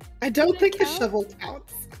 I don't think the count? shovel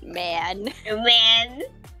counts. Man.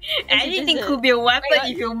 Anything just could be a weapon God.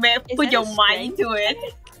 if you Is put that your a mind to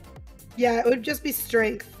it. Yeah, it would just be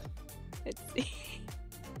strength. Let's see.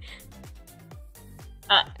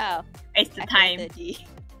 Oh, it's the I time. pressed the D.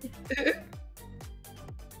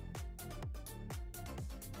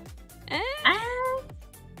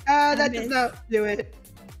 That does not do it.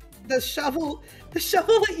 The shovel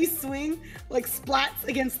that you swing like splats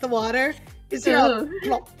against the water is your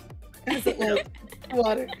plop as it like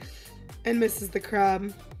water and misses the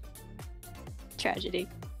crab. Tragedy.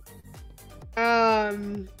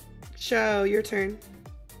 Cho, your turn.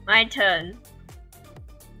 My turn.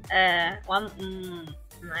 I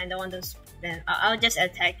don't want to. Then I'll just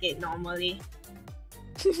attack it normally.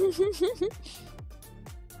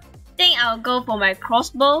 Think I'll go for my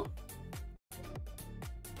crossbow.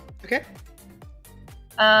 Okay.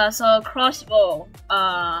 So crossbow,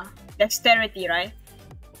 dexterity, right?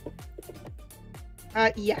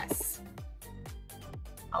 Yes.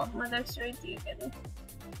 Oh, my dexterity again.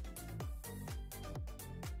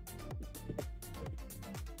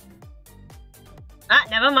 Ah,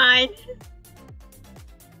 never mind.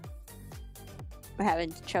 We're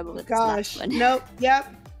having trouble with Gosh. this last one. Nope.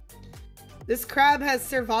 Yep. This crab has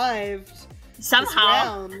survived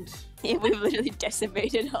Somehow. this round. We've literally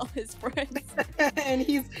decimated all his friends. And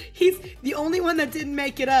he's the only one that didn't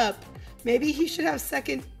make it up. Maybe he should have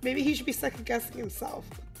second. Maybe he should be second guessing himself.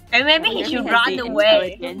 And maybe he should run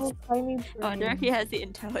away. I wonder if he has the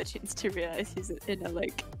intelligence to realize he's in a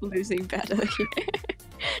like losing battle here.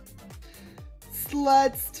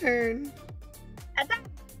 Slud's turn.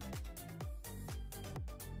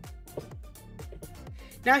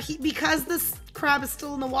 Now because this crab is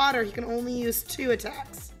still in the water, he can only use 2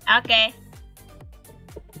 attacks. Okay.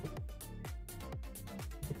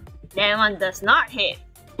 That one does not hit.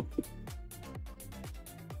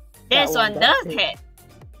 This one does hit.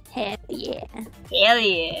 Hell yeah. Hell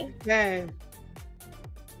yeah. Okay.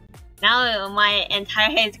 Now my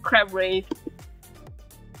entire head is crab wave.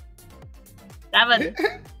 7.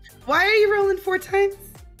 Why are you rolling 4 times?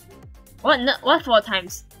 What? No, what 4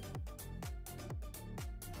 times?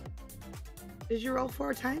 Did you roll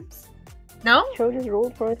 4 times? No? Cho just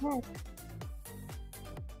rolled for attack.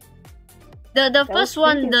 The first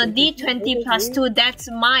one, the previously. D20 plus 2, that's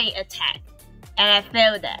my attack. And I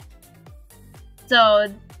failed that. So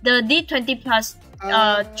the D20 plus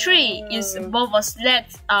 3 is both a sled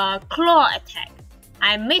claw attack.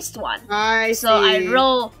 I missed one. I So I see.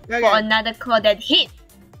 roll Okay. for another claw that hit.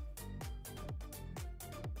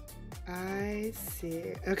 I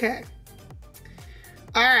see. Okay.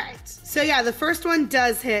 Alright. So yeah, the first one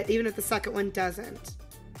does hit, even if the second one doesn't.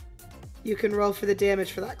 You can roll for the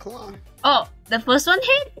damage for that claw. Oh, the first one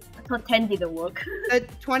hit? I thought 10 didn't work. The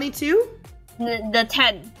 22? The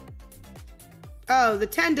 10. Oh, the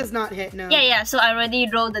 10 does not hit, no. Yeah, so I already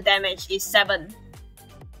rolled the damage. It's 7.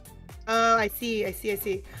 Oh, I see.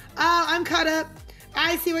 Oh, I'm caught up.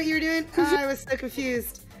 I see what you're doing. Oh, I was so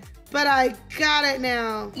confused. But I got it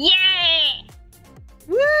now. Yeah!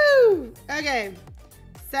 Woo! Okay.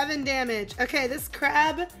 7 damage. Okay, this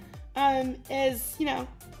crab is,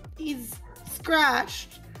 he's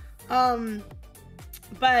scratched. But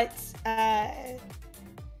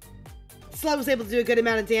Slud was able to do a good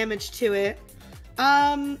amount of damage to it.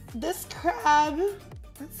 This crab,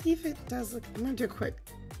 let's see if it does look. I'm gonna do a quick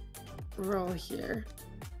roll here.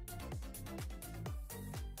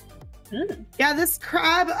 Yeah, this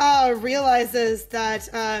crab realizes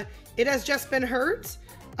that it has just been hurt.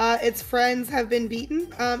 Its friends have been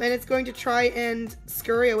beaten, and it's going to try and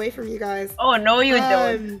scurry away from you guys. Oh, no, you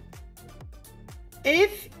don't.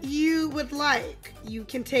 If you would like, you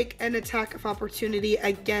can take an attack of opportunity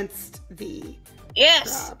against the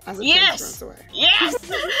Yes! crab as it runs away. Yes!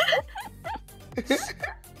 Is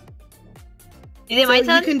it my So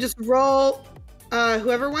turn? you can just roll.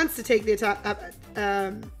 Whoever wants to take the attack,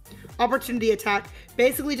 opportunity attack,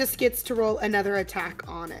 basically just gets to roll another attack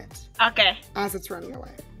on it Okay. as it's running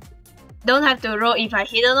away. Don't have to roll if I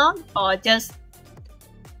hit or not, or just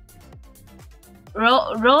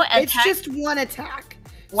roll attack. It's just one attack.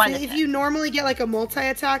 One so attack. if you normally get like a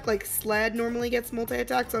multi-attack, like Sled normally gets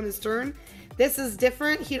multi-attacks on his turn, this is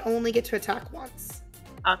different. He'd only get to attack once.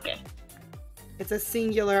 Okay. It's a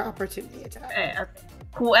singular opportunity attack. Okay.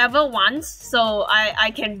 Whoever wants, so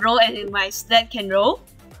I can roll and my sled can roll.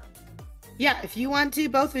 Yeah, if you want to,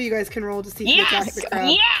 both of you guys can roll to see if you Yes! attack the crab.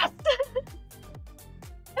 Yes!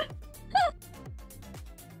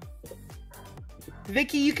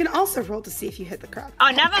 Vicky, you can also roll to see if you hit the crab. Oh,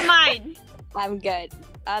 never mind. I'm good.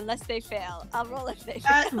 Unless they fail. I'll roll if they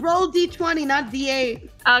fail. Roll d20, not d8.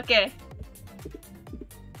 Okay.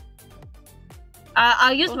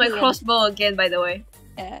 I'll use my Okay. crossbow again, by the way.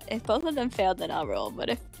 Yeah, if both of them fail, then I'll roll. But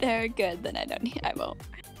if they're good, then I won't.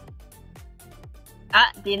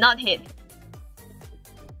 Did not hit.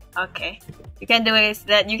 Okay. You can do it,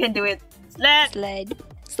 Sled. You can do it. Sled!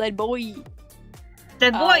 Sled boy.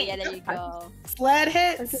 Sled boy! Oh, yeah, there you go. Sled I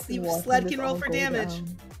hits. just been watching Sled this can roll all for go damage.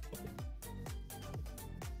 down.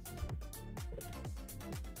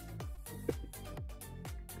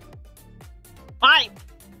 Five!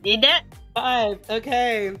 Did it? 5.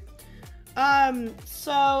 Okay.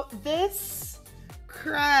 So this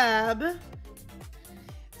crab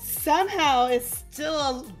somehow is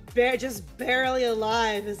still just barely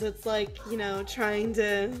alive as it's like, trying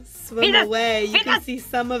to swim Venus! away. You can Venus! see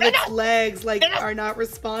some of its Venus! legs Venus! are not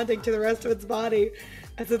responding to the rest of its body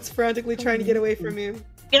as it's frantically trying to get away from you.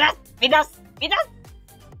 Venus! Venus! Venus!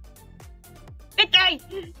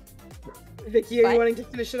 Vicky! Vicky, are What? you wanting to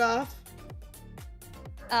finish it off?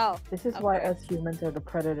 Oh, This is of why course. us humans are the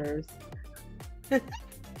predators.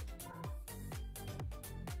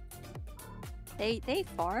 They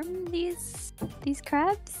farm these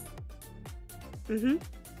crabs. Mm-hmm.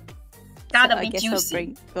 Gotta So I be guess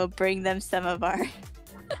juicy. we'll bring them some of our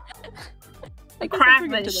I guess I'll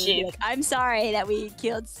bring them to them and be Craftsmanship. like, I'm sorry that we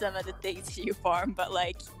killed some of the things you farm, but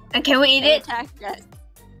like And can we eat they it? attacked us.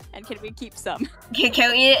 And can we keep some?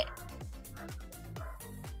 Can we eat it?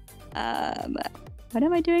 What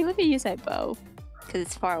am I doing? Let me use my bow. Because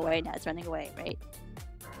it's far away now, it's running away, right?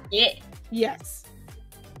 Yeah. Yes.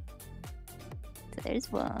 So there's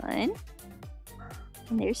one.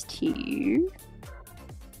 And there's two.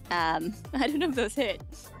 I don't know if those hit.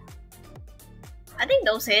 I think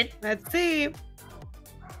those hit. Let's see.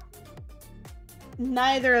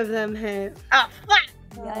 Neither of them hit. Oh, fuck!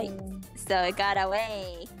 Yikes. So it got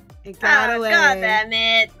away. It got Oh, away. God damn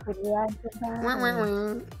it. Wah, wah,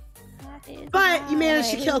 wah. But you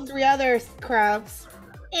managed to kill 3 other crabs.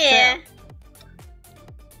 Yeah.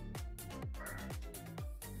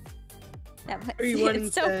 Are you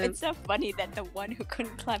wanting It's so funny that the one who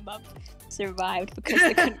couldn't climb up survived because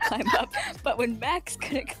they couldn't climb up. But when Max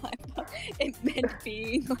couldn't climb up, it meant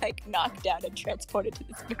being like knocked down and transported to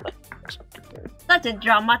this village. Such a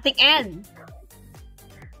dramatic end.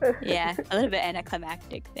 Yeah, a little bit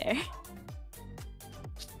anticlimactic there.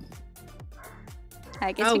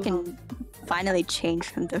 I guess we can finally change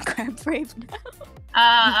from the crab brave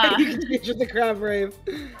now. You can change with the crab brave.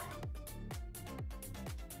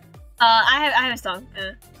 I have a song.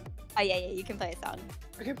 Oh yeah, you can play a song.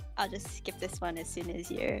 Okay. I'll just skip this one as soon as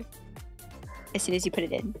you put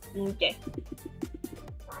it in. Okay.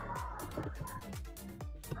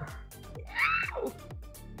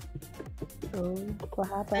 Oh,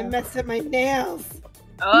 what I happened? messed up my nails.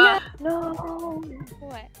 No.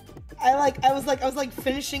 What? I was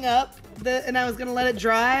finishing up and I was gonna let it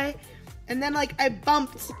dry, and then I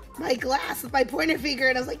bumped my glass with my pointer finger,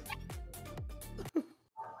 and I was like,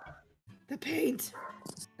 the paint.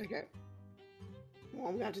 Okay. Well,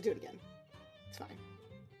 I'm gonna have to do it again. It's fine.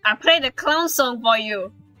 I played the clown song for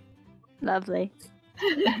you. Lovely.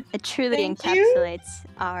 It truly Thank you. encapsulates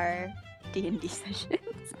our D&D sessions.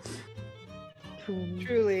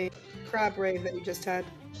 Truly, crab rave that you just had.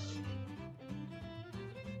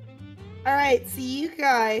 All right, so you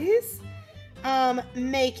guys,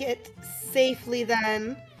 make it safely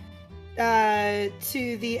then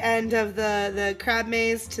to the end of the crab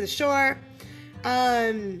maze, to the shore,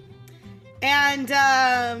 and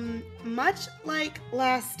much like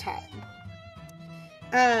last time,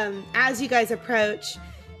 as you guys approach,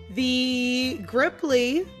 the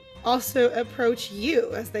Gripply also approach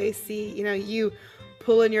you as they see, you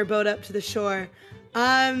pulling your boat up to the shore.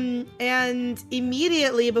 And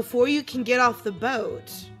immediately before you can get off the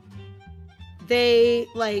boat, they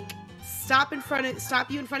stop you in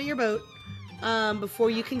front of your boat, before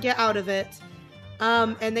you can get out of it.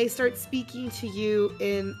 And they start speaking to you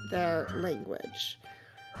in their language.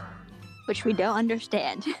 Which we don't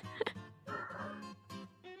understand.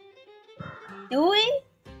 Do we?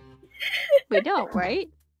 We don't, right?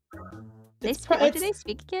 What do they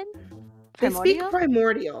speak again? They speak Primordial?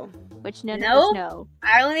 primordial. Which none No. of us know.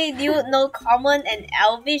 I only do know Common and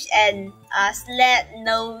Elvish, and Sled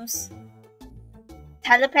knows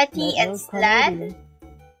telepathy and Sled.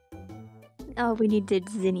 Oh, we needed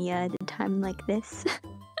Zinnia at a time like this.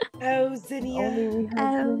 Oh, Zinnia.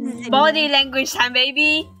 Body language time,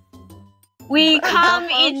 baby. We come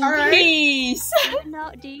in Alright. peace.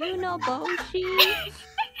 Do you know Boshi?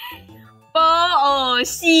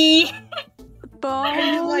 Boshi.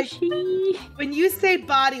 Boshi. When you say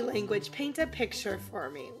body language, paint a picture for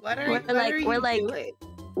me. What are you doing?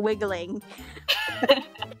 Wiggling.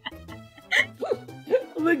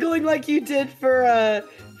 Wiggling like you did for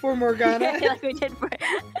Morgana. Like we did for...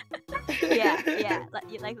 yeah,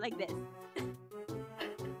 like this.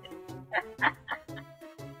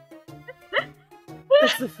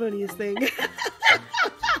 That's the funniest thing.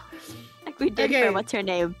 Like we did Okay. for, what's her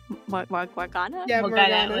name? Morgana? Yeah,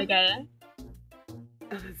 Morgana. Morgana.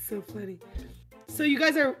 Oh, that's so funny. So you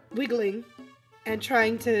guys are wiggling and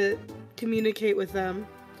trying to communicate with them.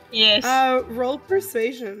 Yes. Roll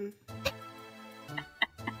persuasion.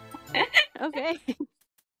 Okay.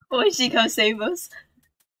 Boshi, come save us.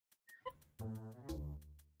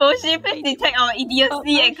 Boshi, please detect our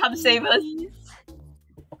idiocy and come save us.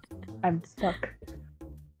 I'm stuck.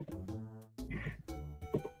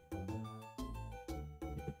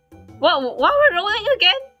 What we're rolling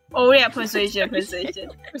again? Oh yeah, persuasion.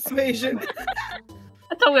 Persuasion.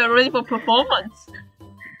 I thought we were rolling for performance.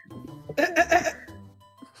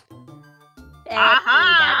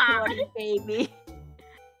 Aha! That's baby.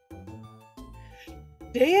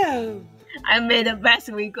 Damn. I made the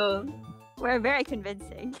best wiggle. We're very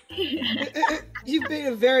convincing. You've made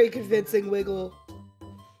a very convincing wiggle.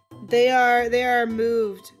 They are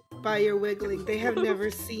moved by your wiggling. They have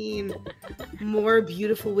never seen more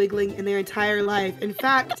beautiful wiggling in their entire life. In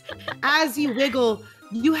fact, as you wiggle,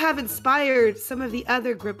 you have inspired some of the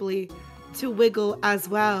other Gripply to wiggle as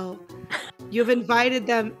well. You've invited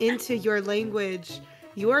them into your language.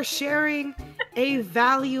 You are sharing a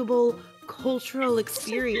valuable cultural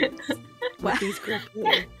experience with these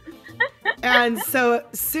Gripply. And so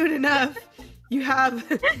soon enough, you have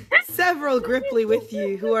several Gripply with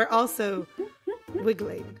you who are also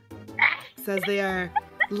wiggling, says they are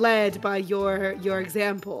led by your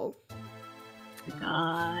example. Oh my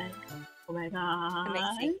god. Oh my god.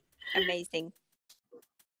 Amazing.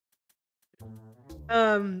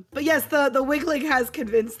 But yes, the wiggling has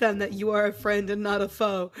convinced them that you are a friend and not a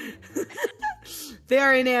foe. They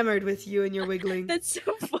are enamored with you and your wiggling. That's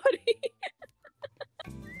so funny.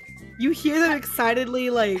 You hear them excitedly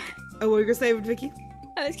like, oh, what were you gonna say, Vicky?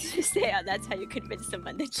 I was gonna say that's how you convince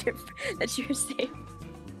someone that you're safe.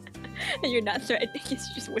 And you're not threatening, it's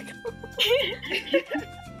just wiggle.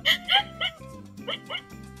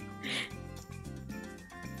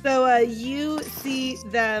 So you see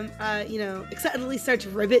them, excitedly start to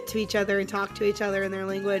ribbit to each other and talk to each other in their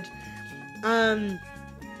language. And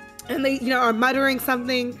they, are muttering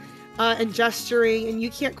something and gesturing, and you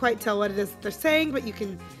can't quite tell what it is that they're saying, but you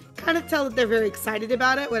can kind of tell that they're very excited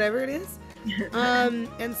about it, whatever it is.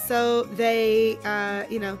 And so they,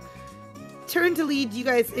 turn to lead you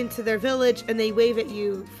guys into their village, and they wave at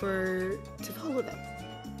you to follow them.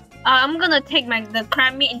 I'm gonna take the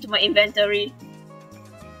crab meat into my inventory.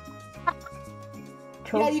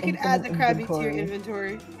 Yeah, you can add the crab meat to your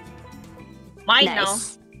inventory. Mine now.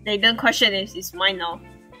 They don't question it. It's mine now.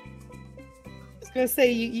 I was gonna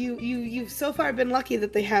say you've so far been lucky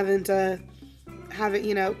that they haven't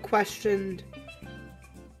questioned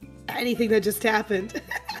anything that just happened.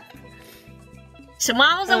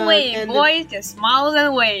 Smiles and wave, boys. Just smiles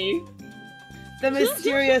and wave. The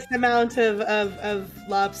mysterious amount of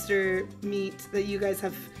lobster meat that you guys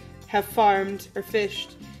have farmed or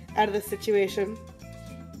fished out of the situation.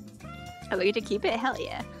 Are we going to keep it? Hell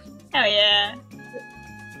yeah. Hell yeah.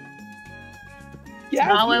 Yeah,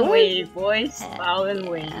 smile and wave, boys. Smile and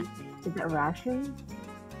wave. Is that ration?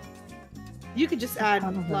 You could just add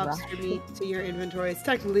lobster meat to your inventory. It's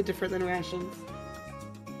technically different than rations.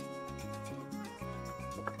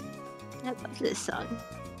 I love this song.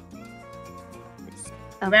 It's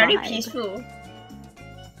very peaceful.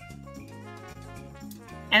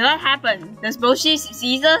 And what happened? Does Boshi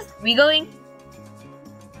see us? We going?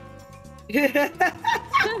 You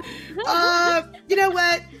know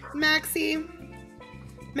what, Maxie?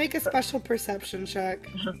 Make a special perception check.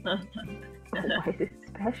 Why is it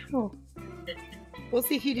special? We'll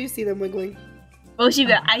see if you do see them wiggling. Boshi,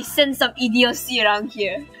 I sense some idiocy around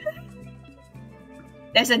here.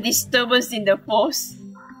 There's a disturbance in the force.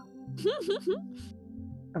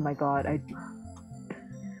 Oh my god,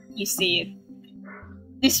 You see it.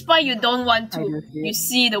 Despite you don't want to, you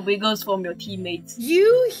see the wiggles from your teammates.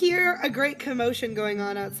 You hear a great commotion going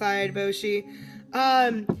on outside, Boshi.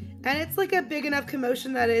 And it's like a big enough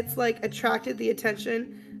commotion that it's like attracted the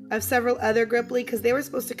attention of several other Gripply, because they were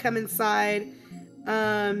supposed to come inside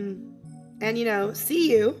and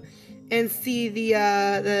see you and see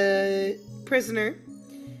the prisoner.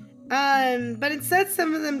 But instead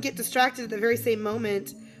some of them get distracted at the very same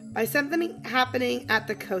moment by something happening at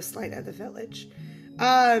the coastline of the village.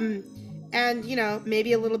 And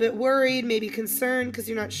maybe a little bit worried, maybe concerned, because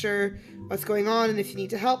you're not sure what's going on and if you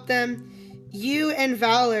need to help them. You and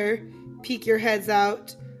Valor peek your heads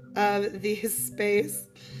out of the space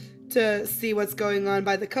to see what's going on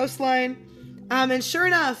by the coastline. And sure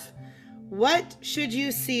enough, what should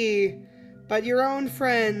you see but your own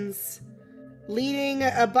friends leading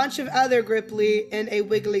a bunch of other Gripply in a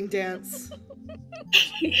wiggling dance?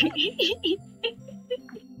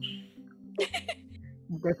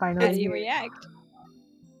 They're finally How do you here. react?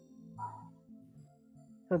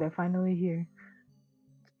 So they're finally here.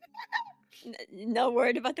 No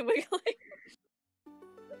word about the wiggling.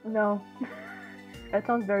 No. That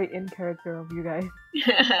sounds very in character of you guys.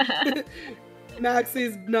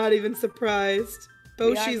 Maxie's not even surprised.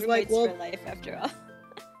 Boshi's like, well, for life after all.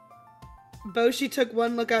 Boshi took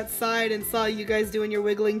one look outside and saw you guys doing your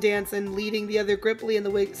wiggling dance and leading the other Gripply in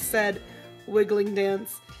the said wiggling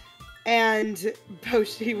dance. And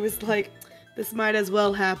Boshi was like, this might as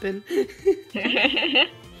well happen.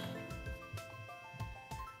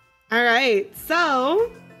 All right, so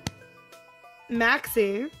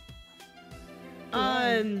Maxie,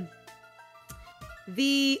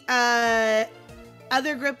 the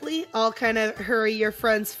other Gripply all kind of hurry your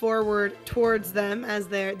friends forward towards them as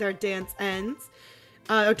their dance ends,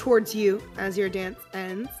 or towards you as your dance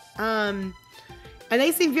ends. And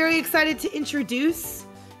they seem very excited to introduce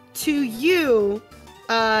to you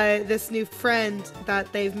this new friend that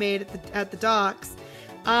they've made at the docks.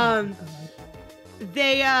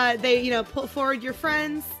 They pull forward your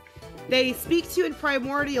friends. They speak to you in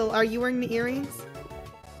Primordial. Are you wearing the earrings?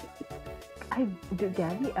 Did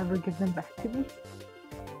Gabby ever give them back to me?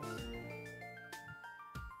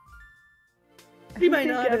 He might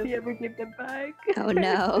not have. Gabby ever give them back? Oh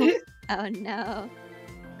no. Oh no.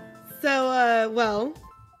 So, well,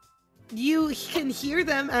 you can hear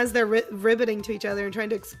them as they're ribbiting to each other and trying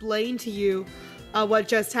to explain to you what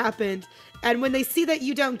just happened. And when they see that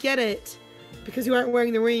you don't get it, because you aren't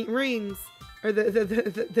wearing the rings, or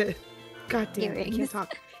the goddamn, I can't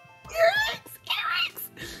talk. Earrings!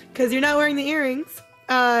 Because you're not wearing the earrings,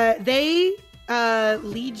 they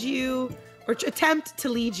lead you, or attempt to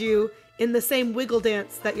lead you in the same wiggle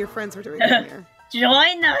dance that your friends were doing earlier.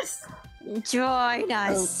 Join us! Join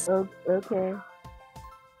us! Okay.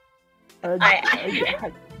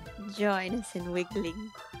 Join us in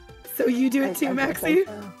wiggling. So you do it too, Maxie?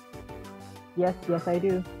 Yes, I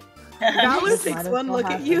do. Valor takes one look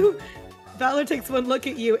at you. Valor takes one look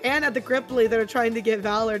at you and at the Gripply that are trying to get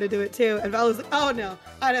Valor to do it too. And Valor's like, oh no,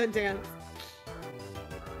 I don't dance.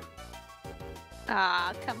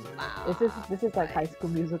 Ah, come on. This is like High School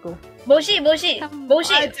Musical. Boshi,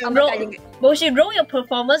 roll your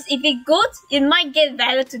performance. If it's good, it might get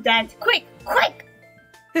Valor to dance. Quick!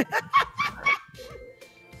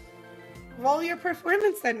 Roll your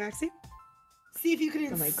performance then, Maxie. See if you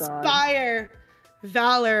can my inspire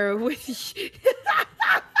Valor with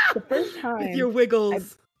the first time with your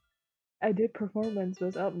wiggles. I did performance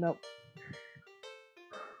was nope.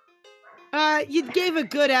 You gave a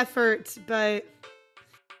good effort, but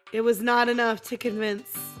it was not enough to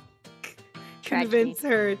convince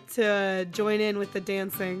her to join in with the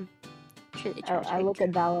dancing. I look at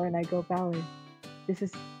Valor and I go, Valor,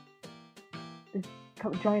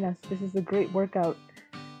 come join us. This is a great workout.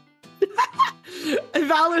 And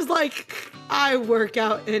Valor's like, I work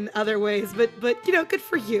out in other ways, but good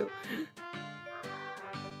for you.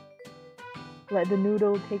 Let the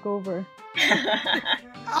noodle take over.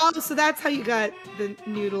 Oh, so that's how you got the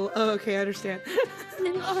noodle. Oh, okay, I understand.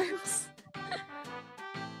 Little arms.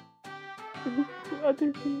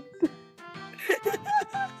 Other things.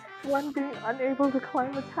 One being unable to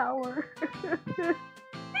climb a tower.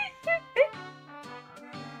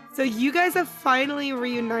 So you guys have finally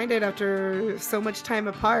reunited after so much time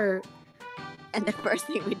apart. And the first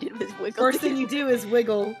thing we did was wiggle. First thing you do is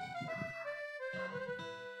wiggle.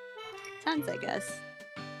 Sounds like us.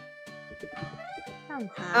 Hi,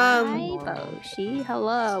 Boshi.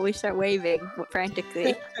 Hello. We start waving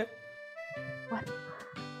frantically.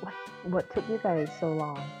 What took you guys so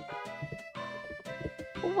long?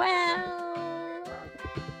 Well,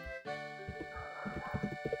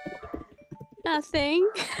 nothing.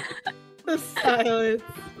 The silence.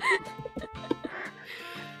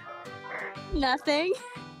 Nothing.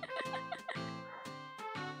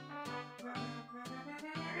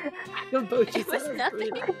 The Boshi It was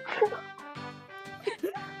nothing.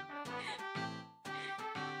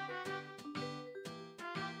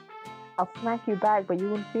 I'll smack you back, but you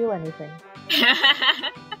won't feel anything.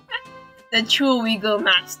 The true Wiggle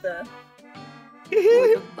Master.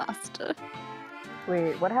 Wiggle Master.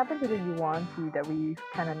 Wait, what happened to the Yuan-Ti that we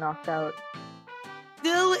kind of knocked out?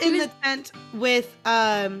 Still in the tent with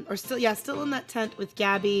still in that tent with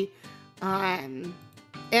Gabby, and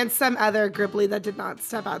some other Gripply that did not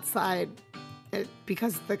step outside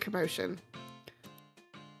because of the commotion.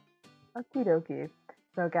 Okie dokie.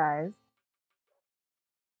 So guys,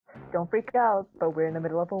 don't freak out, but we're in the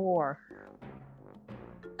middle of a war.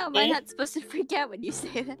 How am I not supposed to freak out when you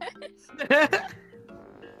say that?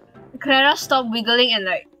 Clara stopped wiggling and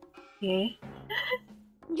like, okay.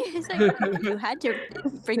 Yeah, it's like, you had to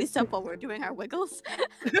bring this up while we're doing our wiggles.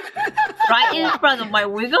 Right in front of my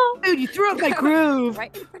wiggle? Dude, you threw up my groove!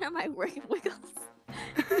 Right in front of my wiggles.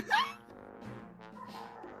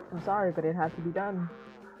 I'm sorry, but it had to be done.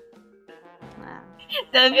 Wow.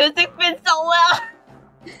 The music fits so well!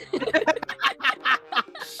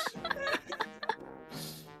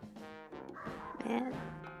 Man.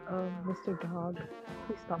 Mr. Dog,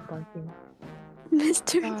 please stop barking.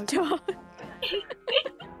 Mr. Dog.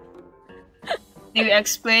 Do you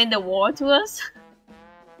explain the war to us?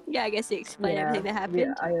 Yeah, I guess you explain everything that happened.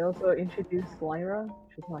 Yeah, I also introduced Lyra.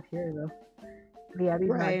 she's not here though. Gabby's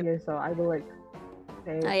not here, so I will like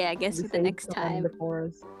say. Oh yeah, I guess with the next time. Before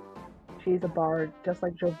us. She's a bard, just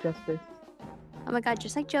like Jove Justice. Oh my god,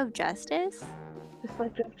 just like Jove Justice? Just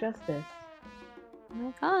like Jove Justice. Oh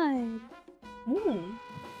my god.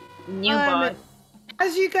 New bard.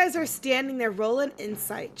 As you guys are standing there, roll an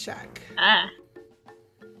insight check. Oh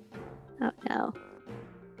no.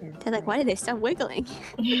 They're like, why did they stop wiggling?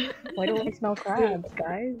 Why do we smell crabs,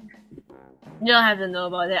 guys? You don't have to know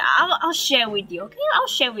about that. I'll share with you, okay? I'll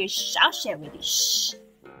share with you. Shh.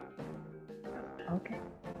 Okay.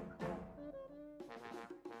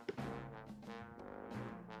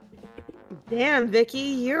 Damn, Vicky,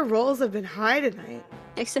 your rolls have been high tonight.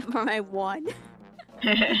 Except for my one.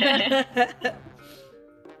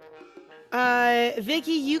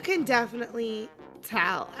 Vicky, you can definitely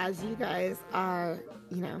tell as you guys are,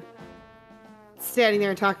 standing there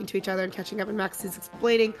and talking to each other and catching up, and Max is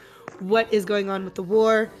explaining what is going on with the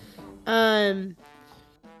war. I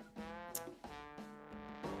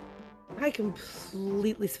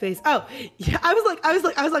completely spaced. Oh, yeah, I was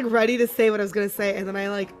like ready to say what I was gonna say, and then I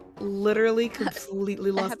like literally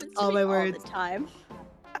completely lost all my words. All the time.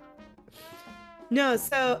 No,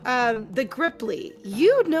 so the Gripply,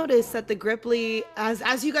 you notice that the Gripply,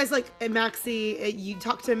 as you guys and Maxie, you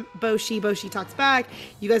talk to Boshi talks back,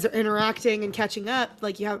 you guys are interacting and catching up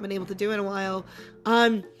like you haven't been able to do in a while.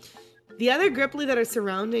 The other Gripply that are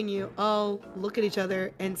surrounding you all look at each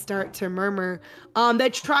other and start to murmur. They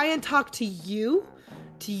try and talk to you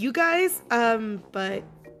guys, but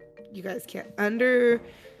you guys can't understand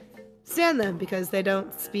them because they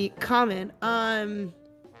don't speak common.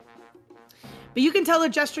 But you can tell they're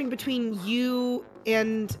gesturing between you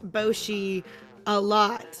and Boshi a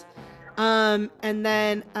lot. And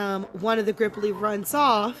then one of the Gripply runs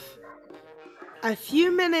off. A few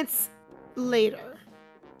minutes later,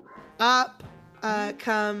 up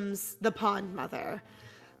comes the Pond Mother.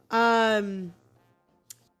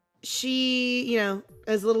 She,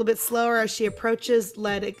 is a little bit slower as she approaches,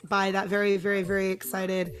 led by that very, very, very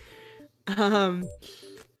excited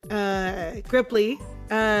Gripply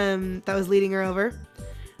that was leading her over.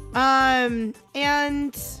 And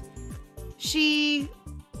she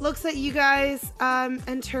looks at you guys,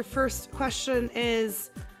 and her first question is,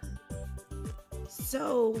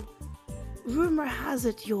 so, rumor has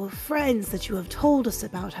it your friends that you have told us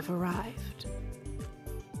about have arrived.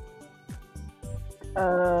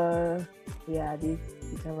 Yeah, these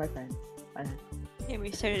are my friends. Yeah,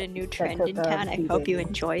 we started a new trend in town. I hope you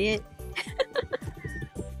enjoy it.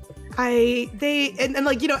 As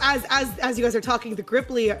you guys are talking, the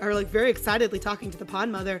Gripply are like very excitedly talking to the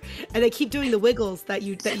Pond Mother, and they keep doing the wiggles that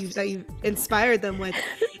you inspired them with,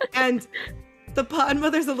 and the Pond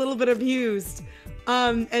Mother's a little bit amused,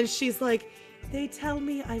 and she's like, they tell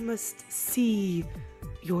me I must see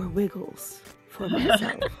your wiggles for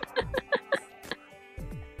myself.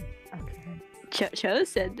 Okay. Cho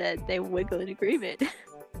said that they wiggle in agreement.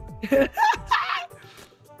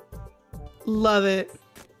 Love it.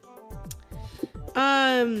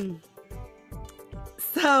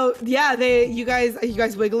 So yeah, you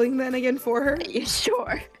guys wiggling then again for her? Yeah,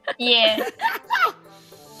 sure. Yeah.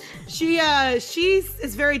 She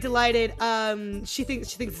is very delighted. She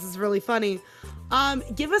thinks this is really funny.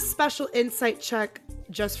 Give a special insight check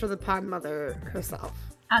just for the Pond Mother herself.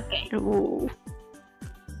 Okay. Ooh.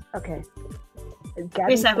 Okay.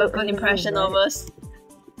 Please have a good impression of us.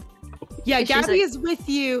 Yeah, Gabby is with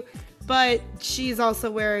you, but she's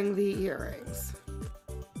also wearing the earrings.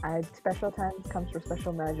 Special times comes for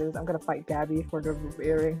special measures. I'm gonna fight Gabby for the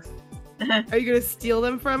earrings. Are you gonna steal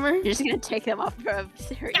them from her? You're just gonna take them off her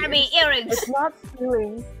ears. Gabby, earrings! It's not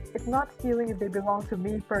stealing. It's not stealing if they belong to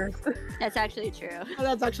me first. That's actually true. Oh,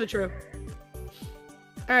 that's actually true.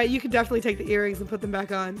 Alright, you can definitely take the earrings and put them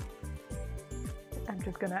back on. I'm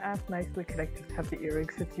just gonna ask nicely, can I just have the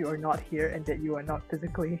earrings since you are not here and that you are not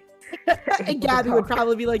physically And Gabby would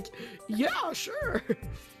probably be like, yeah, sure.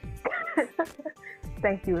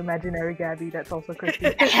 Thank you, imaginary Gabby. That's also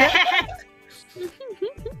Krissey.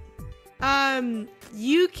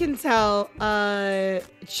 You can tell,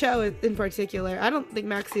 Cho in particular. I don't think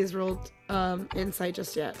Maxie has rolled insight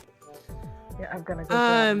just yet. Yeah, I'm gonna go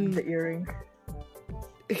grab the earring.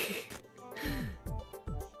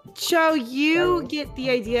 Cho, you get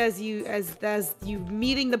the idea as you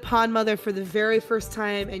meeting the Pond Mother for the very first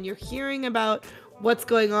time, and you're hearing about what's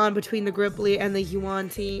going on between the Gripply and the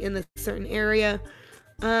Yuan-Ti in this certain area.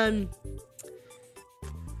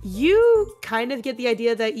 You kind of get the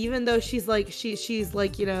idea that even though she's being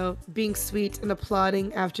sweet and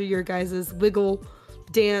applauding after your guys' wiggle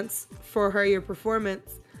dance for your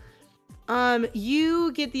performance,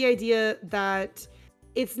 you get the idea that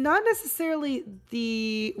it's not necessarily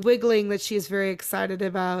the wiggling that she is very excited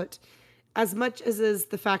about, as much as is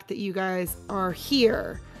the fact that you guys are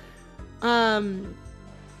here.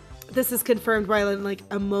 This is confirmed by like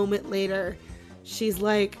a moment later. She's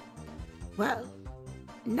like, well,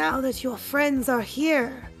 now that your friends are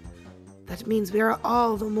here, that means we are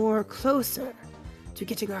all the more closer to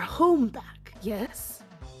getting our home back, yes?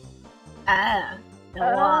 Yeah.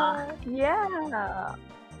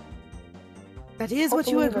 That is what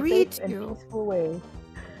you Hopefully in a agreed safe and to. peaceful way.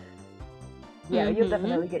 Yeah, you'll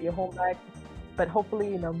definitely get your home back, but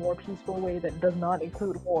hopefully in a more peaceful way that does not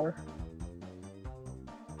include war.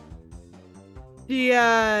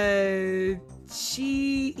 Yeah,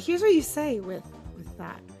 here's what you say with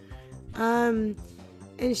that. And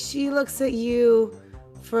she looks at you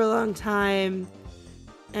for a long time,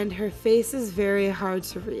 and her face is very hard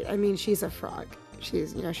to read. I mean, she's a frog.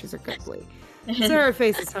 She's a Krissey. So her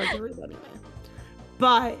face is hard to read anyway.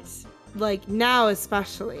 But, like, now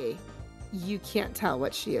especially, you can't tell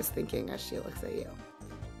what she is thinking as she looks at you.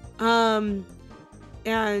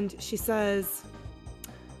 And she says,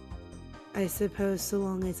 I suppose so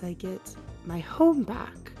long as I get my home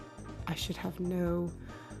back, I should have no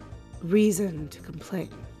reason to complain.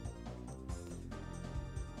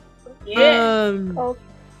 Yeah. Oh,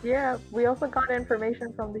 yeah, we also got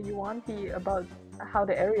information from the Yuan-Ti about how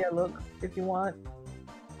the area looks, if you want.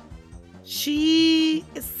 She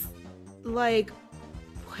is like,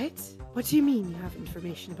 what? What do you mean you have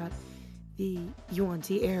information about the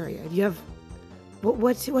Yuan-Ti area? Do you have,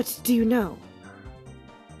 what do you know?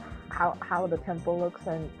 How the temple looks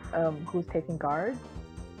and who's taking guard?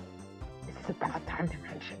 This is a bad time to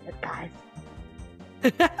mention it, guys.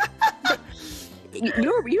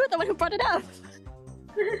 You were the one who brought it up.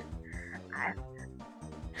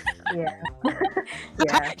 Yeah.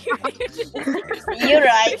 You're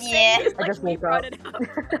right, yeah. I just woke up.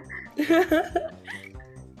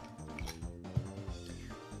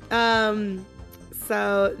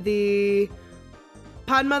 So the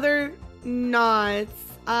pod mother nods.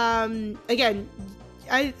 Again,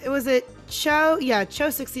 was it Cho? Yeah, Cho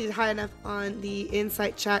succeeded high enough on the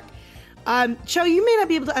insight check. Cho, you may not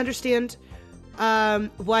be able to understand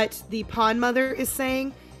what the pawn mother is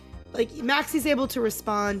saying. Like, Maxie's able to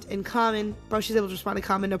respond in common, Boshi's able to respond in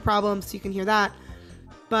common, no problem, so you can hear that.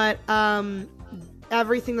 But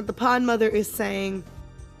everything that the pawn mother is saying,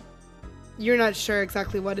 you're not sure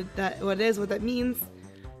exactly what that means.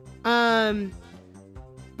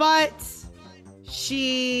 But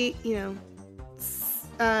she,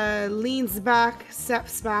 leans back,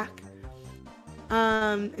 steps back,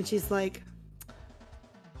 and she's like,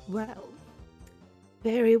 well,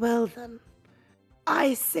 very well then.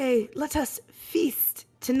 I say, let us feast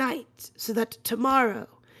tonight, so that tomorrow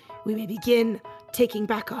we may begin taking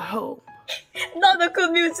back our home. Not the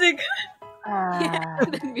good music. Yeah,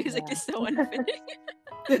 the music is so unfitting.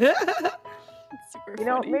 Super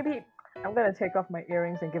funny. Maybe I'm gonna take off my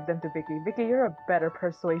earrings and give them to Vicky. Vicky, you're a better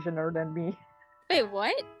persuasioner than me. Wait,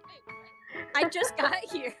 what? I just got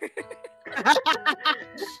here.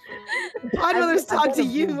 I'd rather talk to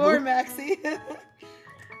you more, Maxie.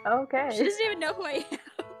 Okay. She doesn't even know who I am.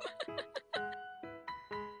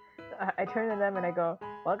 I turn to them and I go,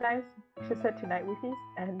 well guys, she said tonight we feast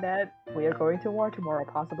and that we are going to war tomorrow,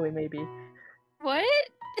 possibly, maybe. What?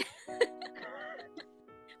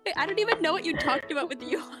 Wait, I don't even know what you talked about with the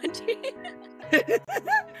Yuan-Ti.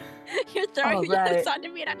 You're throwing this onto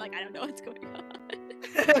me and I'm like, I don't know what's going on.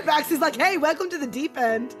 Maxie's like, hey, welcome to the deep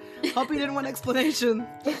end. Hope you didn't want explanation.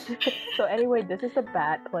 So anyway, this is the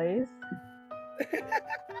bad place.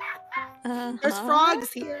 There's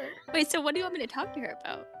frogs here. Wait, so what do you want me to talk to her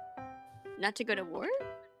about? Not to go to war?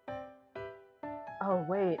 Oh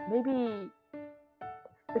wait, maybe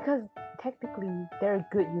because technically there are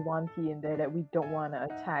good Yuan-Ti in there that we don't want to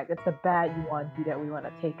attack. It's the bad Yuan-Ti that we want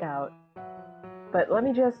to take out. But let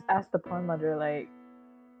me just ask the pawn mother,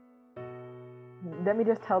 let me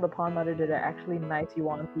just tell the pawn mother that they're actually nice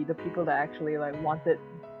Yuan-Ti, the people that actually wanted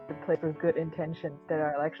the place with good intentions that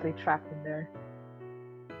are actually trapped in there.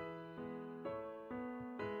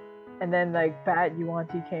 And then bad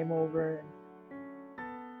Yuan-Ti came over and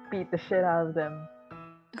beat the shit out of them.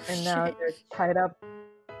 And now they're tied up.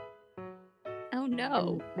 Oh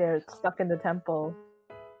no. They're stuck in the temple.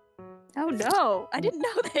 Oh no. I didn't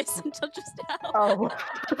know this until just now. Oh.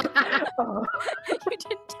 You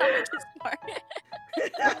didn't tell me this part.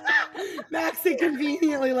 Maxie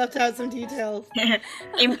conveniently left out some details.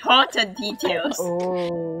 Important details.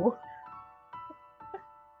 Oh.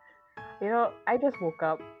 I just woke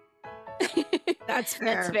up. That's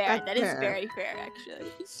fair. That's fair. That is very fair,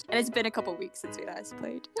 actually. And it's been a couple weeks since we last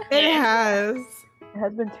played. It has. It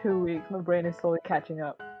has been 2 weeks. My brain is slowly catching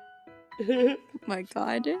up. Oh my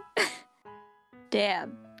god.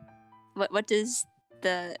 Damn. What does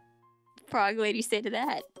the frog lady say to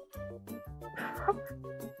that?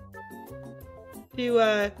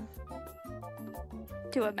 To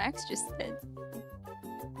what Max just said.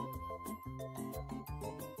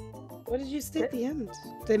 what did you say at the end?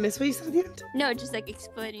 Did I miss what you said at the end? No, just like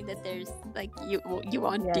explaining that there's like you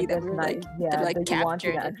want Yeah, to that there's were nice- like yeah, that like the Yuan-ti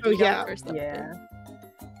captured that- and Oh, beat yeah. up or something. Yeah.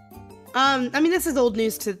 I mean, this is old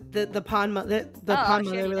news to the pond mother. The Oh, pond she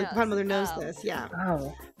mother, already the pond knows. mother knows Oh. this. Yeah.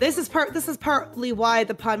 Oh. This is partly why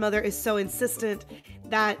the pond mother is so insistent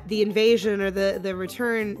that the invasion or the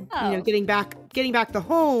return, Oh. getting back the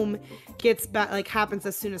home happens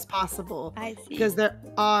as soon as possible. I see. Because there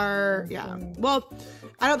are Mhm. Well,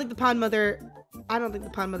 I don't think the pond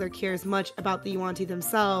mother cares much about the Yuan-ti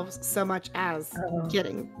themselves so much as Oh.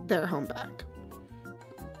 getting their home back.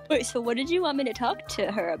 Wait, so what did you want me to talk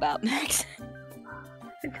to her about, Max?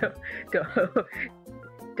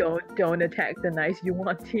 Don't attack the nice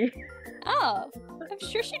Yuan-ti. Oh, I'm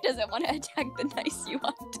sure she doesn't want to attack the nice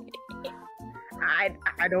Yuan-ti. I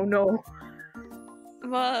don't know.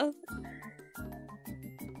 Well,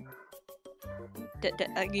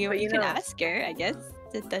 you But you can know- ask her, I guess.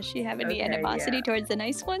 Does she have any Okay, animosity yeah. towards the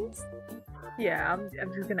nice ones? Yeah, I'm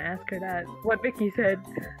just gonna ask her that. What Vicky said.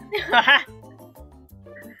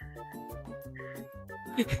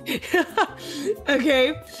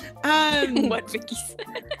 Okay. What Vicky said.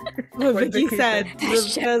 What What Vicky Vicky said. said.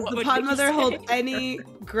 Hashtag Does what the would pond Vicky mother say? hold any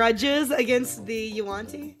grudges against the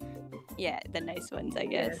Yuan-ti? Yeah, the nice ones, I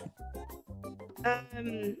guess.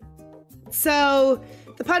 So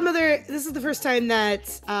the pond mother. This is the first time that.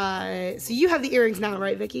 So you have the earrings now,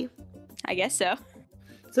 right, Vicky? I guess so.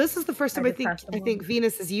 So this is the first time I I just think passed them on.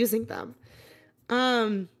 Venus is using them.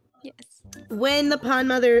 Yes. When the pond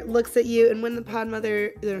mother looks at you and when the pond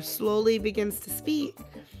mother slowly begins to speak,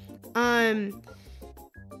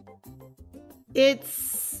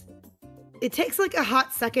 it takes like a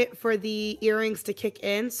hot second for the earrings to kick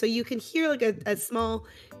in, so you can hear like a small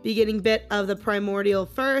beginning bit of the primordial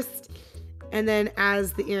first, and then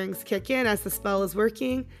as the earrings kick in, as the spell is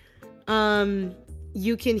working,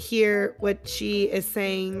 you can hear what she is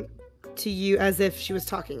saying to you as if she was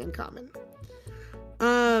talking in common.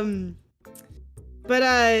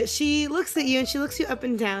 But she looks at you and she looks you up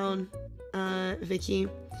and down, Vicky.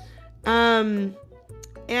 And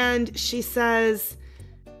she says,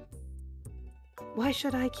 "Why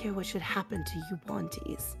should I care what should happen to you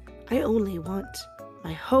Yuan-tis? I only want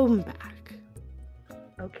my home back."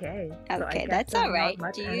 Okay. Okay, guess that's there's all right. not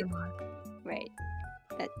much Do you- animosity. Right.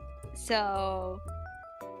 So,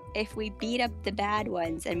 if we beat up the bad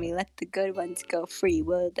ones and we let the good ones go free,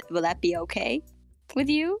 will that be okay with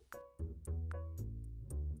you?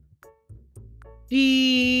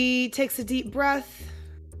 She takes a deep breath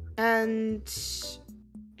and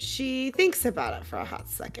she thinks about it for a hot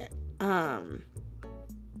second.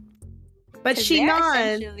 But 'Cause she they're nods.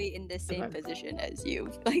 essentially in the same Okay. position as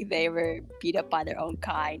you. Like they were beat up by their own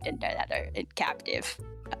kind and they're captive,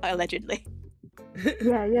 allegedly.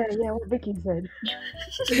 Yeah, what Vicky said.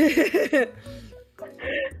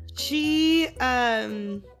 She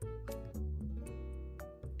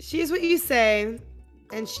is what you say,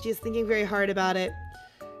 and she is thinking very hard about it.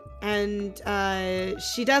 And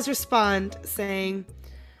she does respond, saying,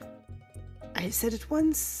 "I said it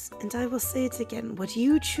once, and I will say it again. What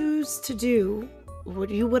you choose to do, what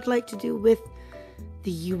you would like to do with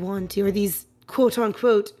the Yuan-ti, or these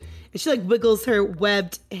quote-unquote," and she like wiggles her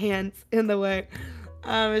webbed hands in the way.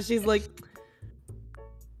 And she's like,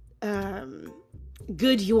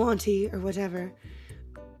 "Good Yuan-ti, or whatever.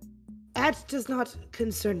 That does not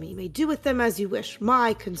concern me. You may do with them as you wish.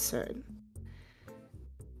 My concern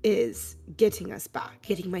is getting us back,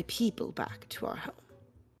 getting my people back to our home."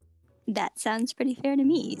 That sounds pretty fair to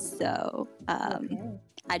me. So, Okay.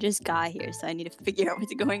 I just got here, so I need to figure out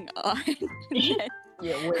what's going on.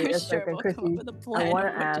 Yeah, I'm wait a sure second, we'll come up Krissey. with a I plan want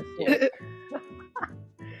of to what ask, do. like,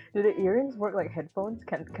 do the earrings work like headphones?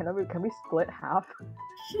 Can we split half?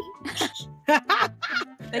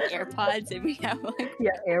 Like AirPods, and we have like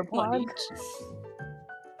Yeah, one AirPods. each.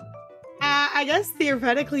 I guess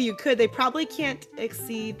theoretically you could. They probably can't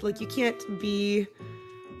exceed, like, you can't be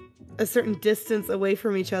a certain distance away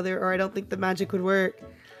from each other, or I don't think the magic would work.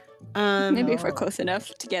 Maybe if we're Oh. close enough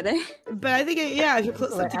together. But I think, yeah, if you're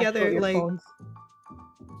close Like up together, actual like earphones.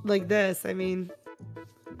 this, I mean,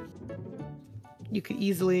 you could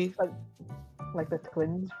easily. Like the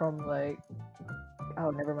twins from like. Oh,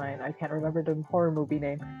 never mind. I can't remember the horror movie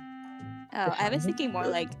name. Oh, I was Shining? thinking more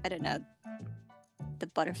like, I don't know, the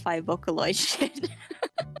butterfly Vocaloid shit.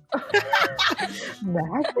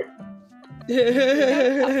 Mac? You know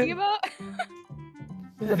what I'm talking about?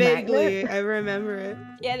 The Vaguely, magnet? I remember it.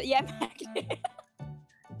 Yeah, magnet.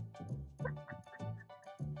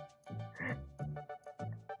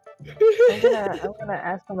 I'm gonna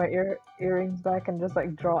ask for my earrings back and just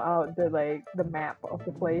like draw out the map of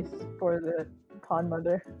the place for the pond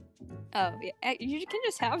mother. Oh, yeah. You can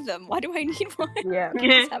just have them. Why do I need one? Yeah.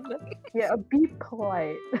 Just have them. Yeah, be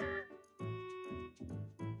polite.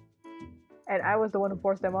 And I was the one who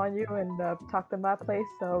forced them on you and talked them that place,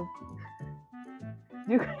 so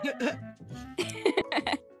you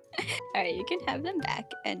Alright, you can have them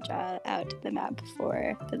back and draw out the map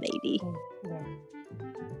for the lady. Yeah.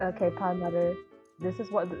 Okay, pond mother. This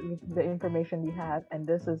is what the information we have, and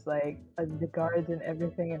this is like the guards and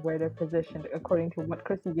everything and where they're positioned according to what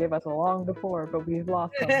Krissey gave us long before, but we've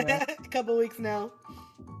lost somewhere. A couple weeks now.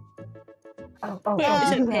 Oh,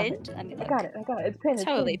 Is you it do have pinned? it. Let me I look. got it. It's pinned. It's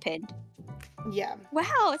Totally pinned. pinned. Yeah. Wow,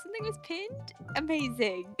 something was pinned?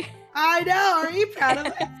 Amazing. I know. Are you proud of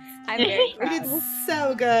us? I'm very We did proud.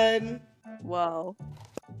 so good. Whoa.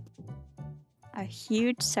 A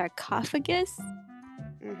huge sarcophagus?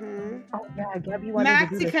 Mm-hmm. Oh yeah, Gabby wanted to do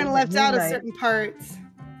Maxie this kind thing of at left out of midnight. certain parts.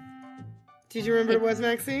 Did you remember it was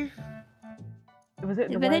Maxie? Was it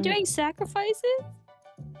the Were they one- doing sacrifices?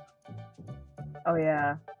 Oh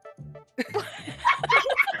yeah.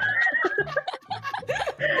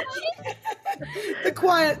 The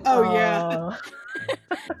quiet. Oh yeah.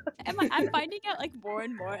 I'm finding out like more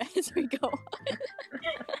and more as we go on.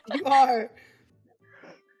 You are.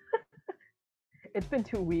 It's been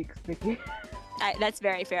 2 weeks, Vicky. That's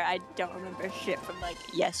very fair. I don't remember shit from like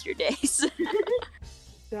yesterday's.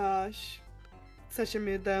 Gosh. Such a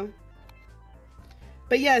mood though.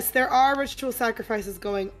 But yes, there are ritual sacrifices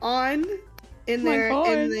going on in My there God.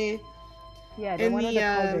 in the Yeah, they In wanted the, to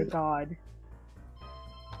call their god.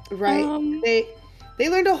 right. They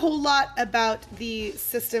learned a whole lot about the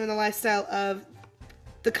system and the lifestyle of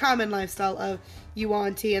the common lifestyle of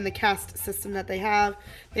Yuan-Ti and the caste system that they have.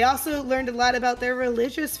 They also learned a lot about their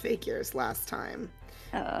religious figures last time.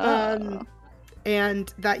 And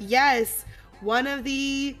that yes, one of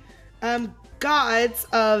the gods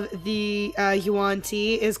of the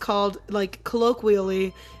Yuan-Ti is called, like,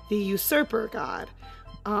 colloquially, the usurper god.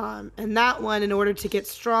 And that one, in order to get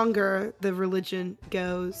stronger, the religion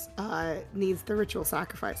goes, needs the ritual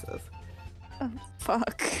sacrifices. Oh,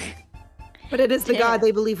 fuck. But it is the god Damn.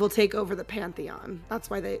 they believe will take over the pantheon. That's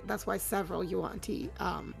why several Yuan-Ti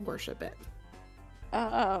worship it.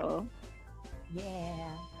 Oh. Yeah.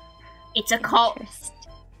 It's a cult. Interest.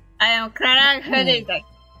 I am Clara heard it like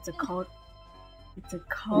it's a cult. It's a We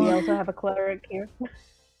cult. also have a cleric here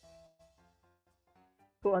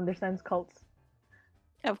who understands cults.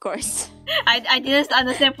 Of course. I didn't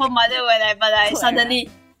understand for mother but I Clara. suddenly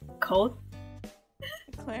cult.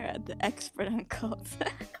 Clara, the expert on cults.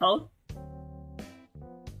 Cult.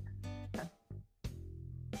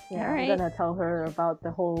 Yeah, Alright. I'm gonna tell her about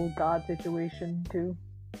the whole god situation too.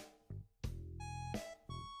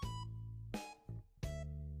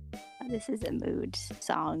 Oh, this is a mood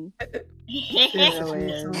song. It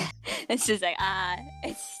really is. It's just like,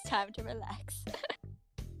 it's time to relax.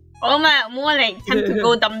 Oh my, more like time to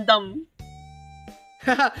go dum dum.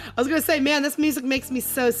 I was gonna say, man, this music makes me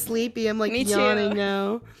so sleepy. I'm like Me too. yawning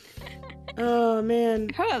now. Oh man.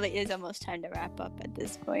 It probably is almost time to wrap up at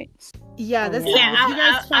this point. Yeah, this Yeah, Yeah, you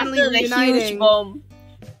guys finally after the reuniting. huge bomb.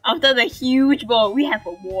 After the huge bomb, we have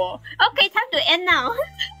a war. Okay, time to end now.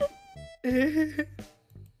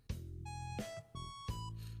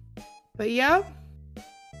 But yeah,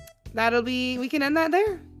 we can end that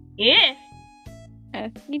there. Yeah.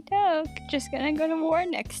 Okie doke. Just gonna go to war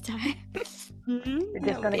next time. Mm-hmm. We're just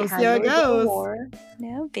No, gonna we'll get see how it handed over goes. war.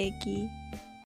 No biggie.